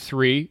 1, 2,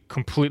 3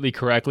 completely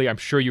correctly. I'm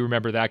sure you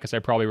remember that because I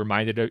probably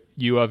reminded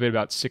you of it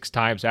about 6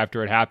 times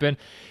after it happened.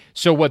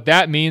 So what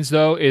that means,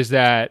 though, is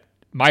that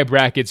my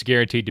bracket's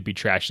guaranteed to be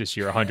trash this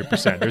year,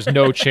 100%. There's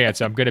no chance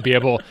I'm going to be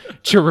able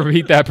to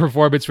repeat that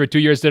performance for 2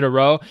 years in a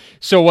row.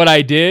 So what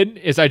I did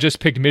is I just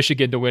picked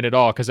Michigan to win it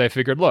all because I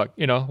figured, look,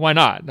 why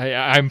not?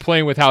 I'm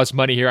playing with house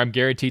money here. I'm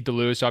guaranteed to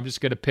lose, so I'm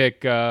just going to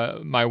pick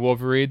my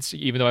Wolverines,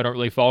 even though I don't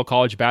really follow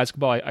college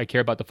basketball. I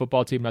care about the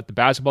football team, not the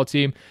basketball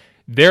team.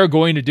 they're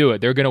going to do it.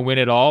 They're going to win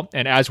it all.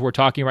 And as we're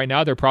talking right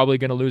now, they're probably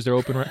going to lose their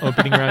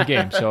opening round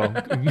game. So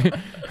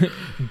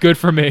good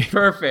for me.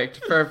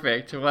 Perfect.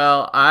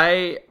 Well,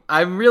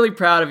 I'm really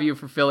proud of you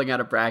for filling out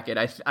a bracket.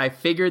 I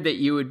figured that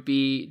you would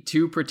be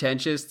too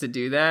pretentious to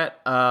do that.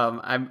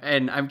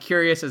 I'm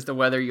curious as to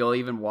whether you'll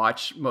even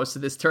watch most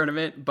of this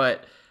tournament,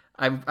 but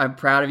I'm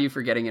proud of you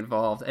for getting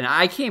involved. And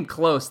I came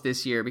close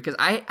this year because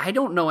I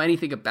don't know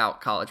anything about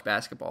college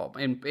basketball,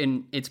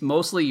 and it's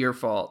mostly your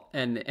fault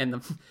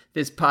and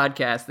this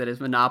podcast that has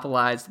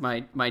monopolized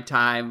my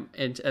time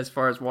and as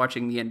far as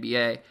watching the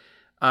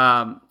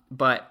NBA.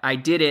 But I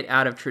did it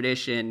out of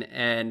tradition,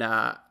 and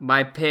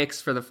my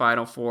picks for the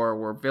Final Four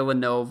were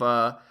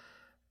Villanova,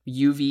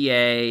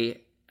 UVA,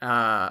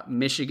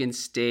 Michigan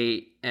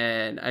State,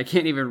 and I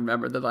can't even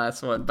remember the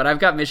last one, but I've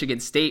got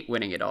Michigan State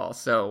winning it all.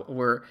 So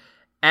we're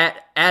at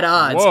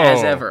odds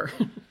as ever.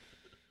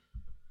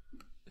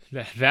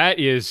 That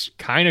is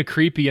kind of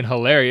creepy and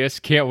hilarious.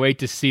 Can't wait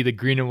to see the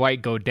green and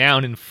white go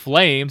down in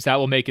flames. That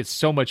will make it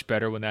so much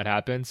better when that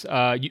happens.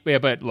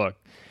 But look,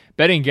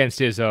 betting against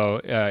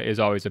Izzo is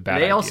always a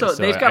bad idea.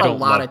 They've got a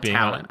lot of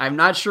talent. I'm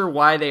not sure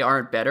why they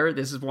aren't better.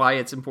 This is why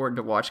it's important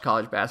to watch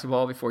college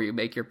basketball before you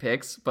make your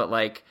picks. But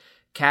like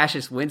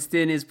Cassius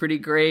Winston is pretty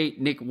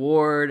great, Nick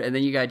Ward, and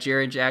then you got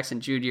Jaren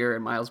Jackson Jr.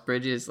 and Miles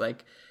Bridges.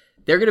 Like,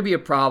 they're going to be a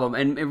problem,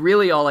 and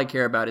really all I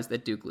care about is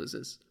that Duke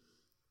loses.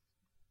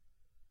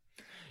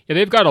 Yeah,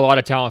 they've got a lot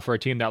of talent for a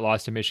team that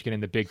lost to Michigan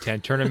in the Big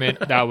Ten tournament.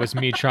 That was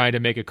me trying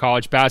to make a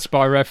college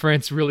basketball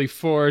reference, really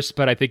forced,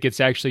 but I think it's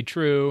actually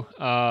true.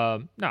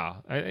 No,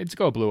 it's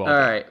go blue all day. All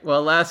right,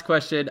 well, last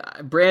question.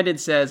 Brandon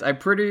says, I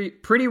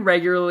pretty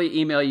regularly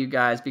email you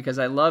guys because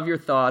I love your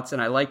thoughts,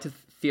 and I like to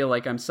feel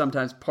like I'm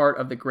sometimes part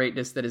of the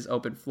greatness that is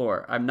open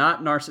floor. I'm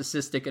not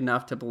narcissistic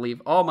enough to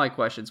believe all my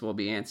questions will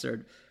be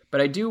answered, but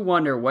I do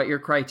wonder what your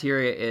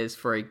criteria is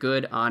for a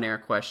good on-air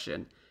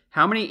question.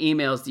 How many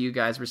emails do you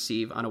guys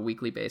receive on a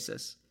weekly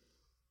basis?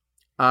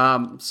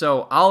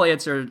 So I'll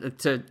answer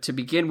to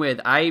begin with.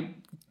 I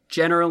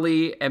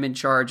generally am in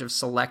charge of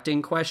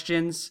selecting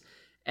questions,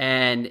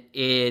 and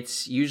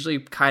it's usually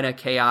kind of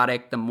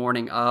chaotic the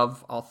morning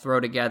of. I'll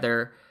throw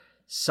together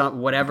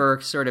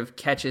whatever sort of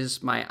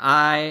catches my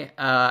eye.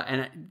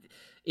 And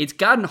it's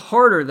gotten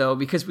harder, though,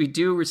 because we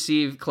do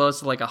receive close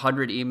to like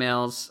 100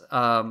 emails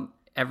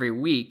every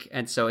week,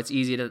 and so it's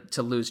easy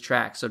to lose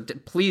track. So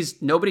please,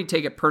 nobody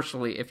take it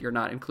personally if you're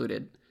not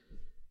included.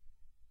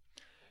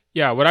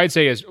 Yeah, what I'd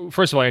say is,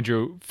 first of all,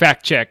 Andrew,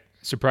 fact check,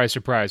 surprise,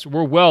 surprise,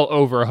 we're well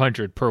over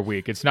 100 per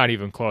week. It's not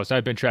even close.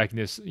 I've been tracking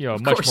this,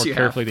 much more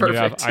carefully than you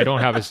have. I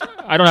don't have a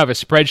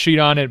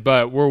spreadsheet on it,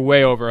 but we're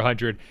way over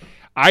 100.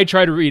 I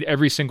try to read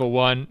every single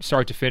one,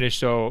 start to finish,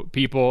 so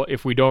people,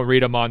 if we don't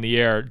read them on the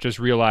air, just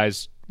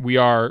realize we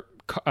are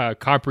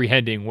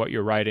comprehending what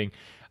you're writing.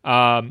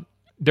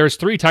 There's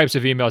 3 types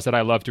of emails that I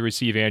love to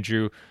receive,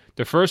 Andrew.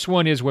 The first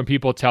one is when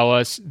people tell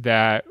us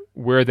that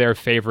we're their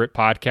favorite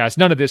podcast.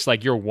 None of this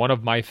like you're one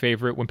of my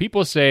favorite. When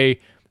people say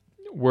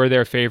we're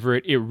their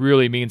favorite, it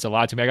really means a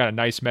lot to me. I got a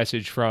nice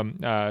message from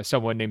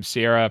someone named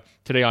Sierra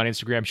today on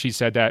Instagram. She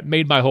said that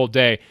made my whole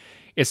day.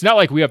 It's not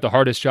like we have the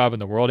hardest job in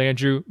the world,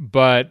 Andrew,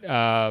 but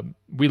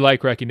we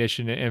like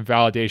recognition and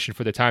validation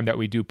for the time that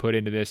we do put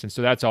into this. And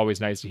so that's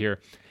always nice to hear.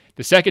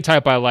 The second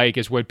type I like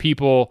is when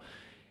people...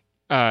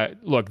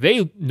 look,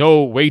 they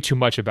know way too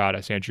much about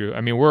us, Andrew. I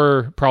mean,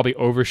 we're probably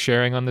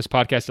oversharing on this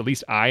podcast. At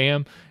least I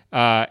am.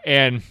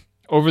 And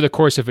over the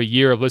course of a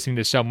year of listening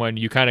to someone,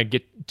 you kind of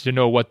get to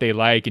know what they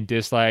like and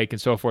dislike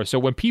and so forth. So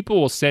when people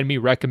will send me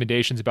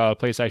recommendations about a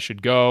place I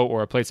should go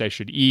or a place I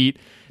should eat,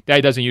 that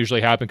doesn't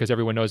usually happen because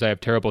everyone knows I have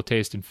terrible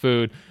taste in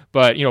food.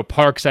 But,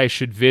 parks I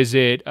should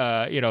visit,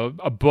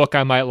 a book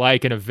I might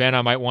like, an event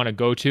I might want to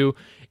go to.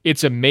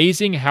 It's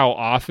amazing how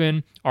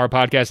often our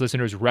podcast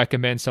listeners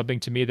recommend something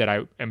to me that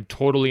I am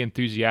totally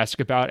enthusiastic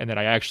about and that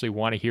I actually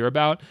want to hear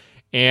about.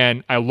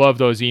 And I love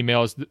those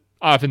emails.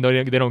 Often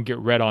they don't get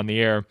read on the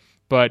air,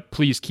 but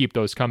please keep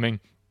those coming.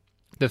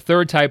 The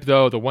third type,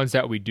 though, the ones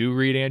that we do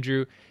read,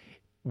 Andrew,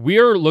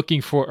 we're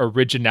looking for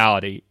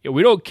originality.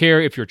 We don't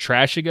care if you're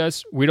trashing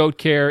us. We don't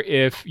care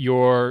if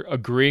you're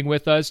agreeing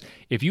with us.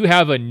 If you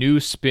have a new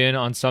spin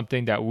on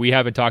something that we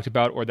haven't talked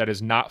about or that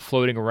is not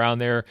floating around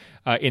there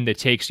in the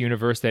takes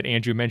universe that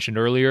Andrew mentioned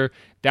earlier,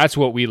 that's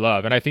what we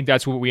love. And I think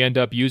that's what we end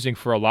up using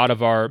for a lot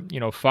of our,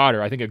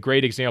 fodder. I think a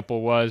great example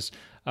was,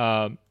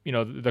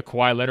 the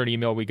Kawhi Leonard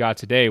email we got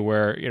today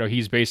where,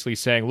 he's basically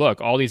saying,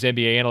 look, all these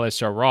NBA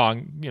analysts are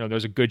wrong.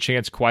 There's a good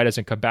chance Kawhi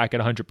doesn't come back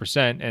at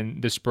 100%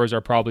 and the Spurs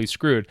are probably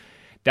screwed.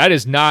 That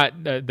is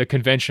not the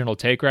conventional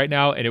take right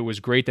now. And it was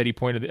great that he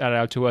pointed that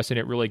out to us and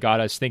it really got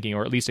us thinking,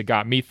 or at least it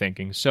got me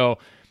thinking. So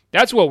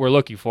that's what we're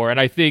looking for.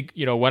 And I think,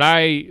 when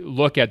I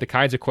look at the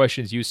kinds of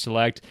questions you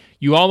select,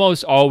 you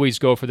almost always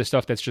go for the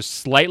stuff that's just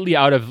slightly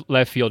out of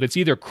left field. It's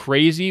either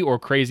crazy or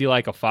crazy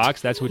like a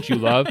fox. That's what you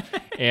love.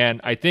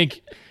 And I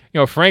think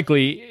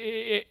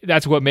frankly,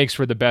 that's what makes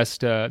for the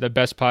best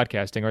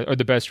podcasting or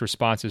the best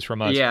responses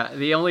from us. Yeah.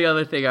 The only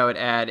other thing I would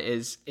add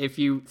is if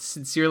you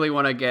sincerely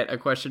want to get a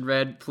question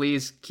read,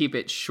 please keep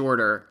it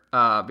shorter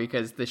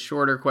because the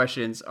shorter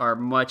questions are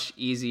much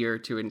easier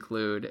to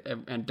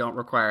include and don't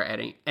require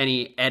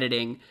any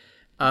editing.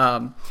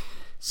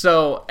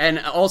 So, and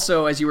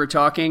also as you were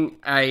talking,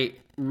 I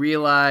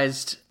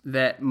realized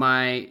that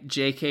my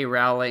J.K.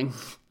 Rowling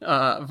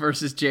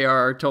versus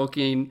J.R.R.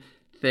 Tolkien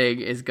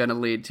thing is going to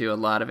lead to a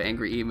lot of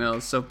angry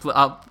emails. So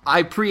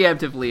I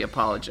preemptively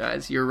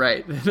apologize. You're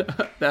right.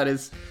 That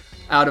is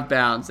out of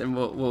bounds and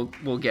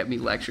will get me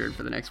lectured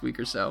for the next week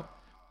or so.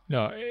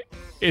 No,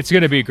 it's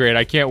going to be great.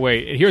 I can't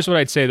wait. And here's what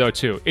I'd say, though,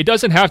 too. It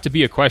doesn't have to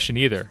be a question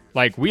either.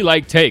 Like, we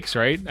like takes,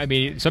 right? I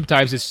mean,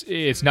 sometimes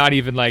it's not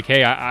even like,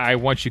 hey, I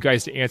want you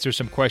guys to answer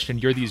some question.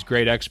 You're these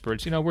great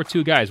experts. We're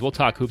two guys. We'll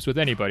talk hoops with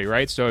anybody,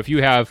 right? So if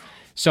you have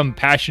some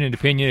passionate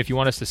opinion, if you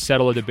want us to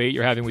settle a debate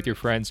you're having with your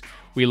friends,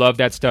 we love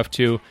that stuff,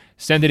 too.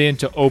 Send it in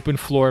to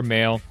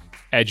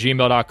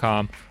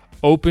openfloormail@gmail.com.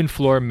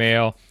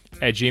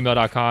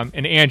 openfloormail@gmail.com.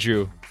 And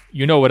Andrew,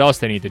 you know what else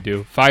they need to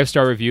do.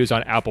 5-star reviews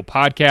on Apple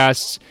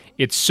Podcasts.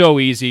 It's so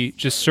easy.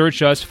 Just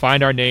search us,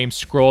 find our name,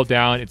 scroll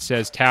down. It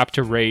says tap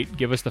to rate.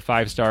 Give us the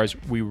 5 stars.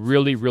 We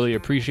really, really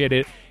appreciate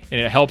it.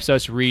 And it helps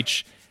us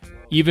reach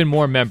even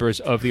more members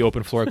of the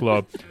Open Floor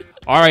Globe.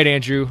 All right,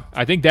 Andrew.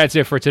 I think that's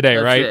it for today,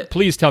 right? It.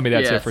 Please tell me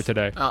that's it for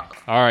today. All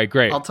right,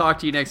 great. I'll talk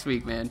to you next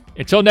week, man.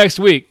 Until next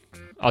week,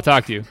 I'll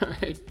talk to you. All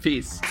right,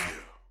 peace.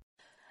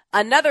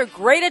 Another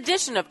great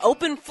edition of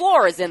Open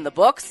Floor is in the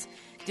books.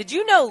 Did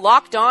you know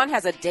Locked On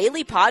has a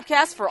daily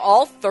podcast for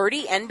all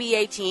 30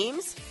 NBA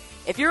teams?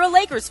 If you're a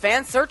Lakers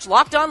fan, search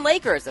Locked On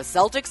Lakers. A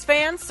Celtics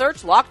fan,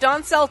 search Locked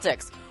On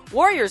Celtics.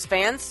 Warriors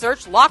fans,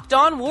 search Locked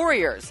On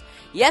Warriors.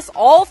 Yes,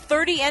 all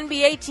 30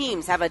 NBA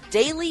teams have a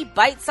daily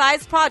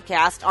bite-sized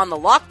podcast on the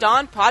Locked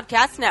On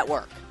Podcast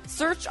Network.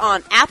 Search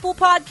on Apple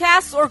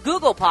Podcasts or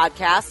Google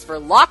Podcasts for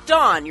Locked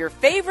On, your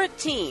favorite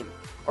team.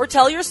 Or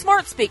tell your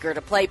smart speaker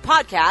to play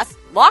podcast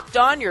Locked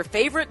On, your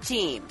favorite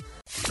team.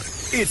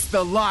 It's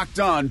the Locked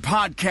On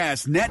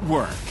Podcast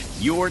Network,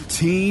 your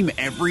team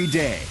every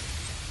day.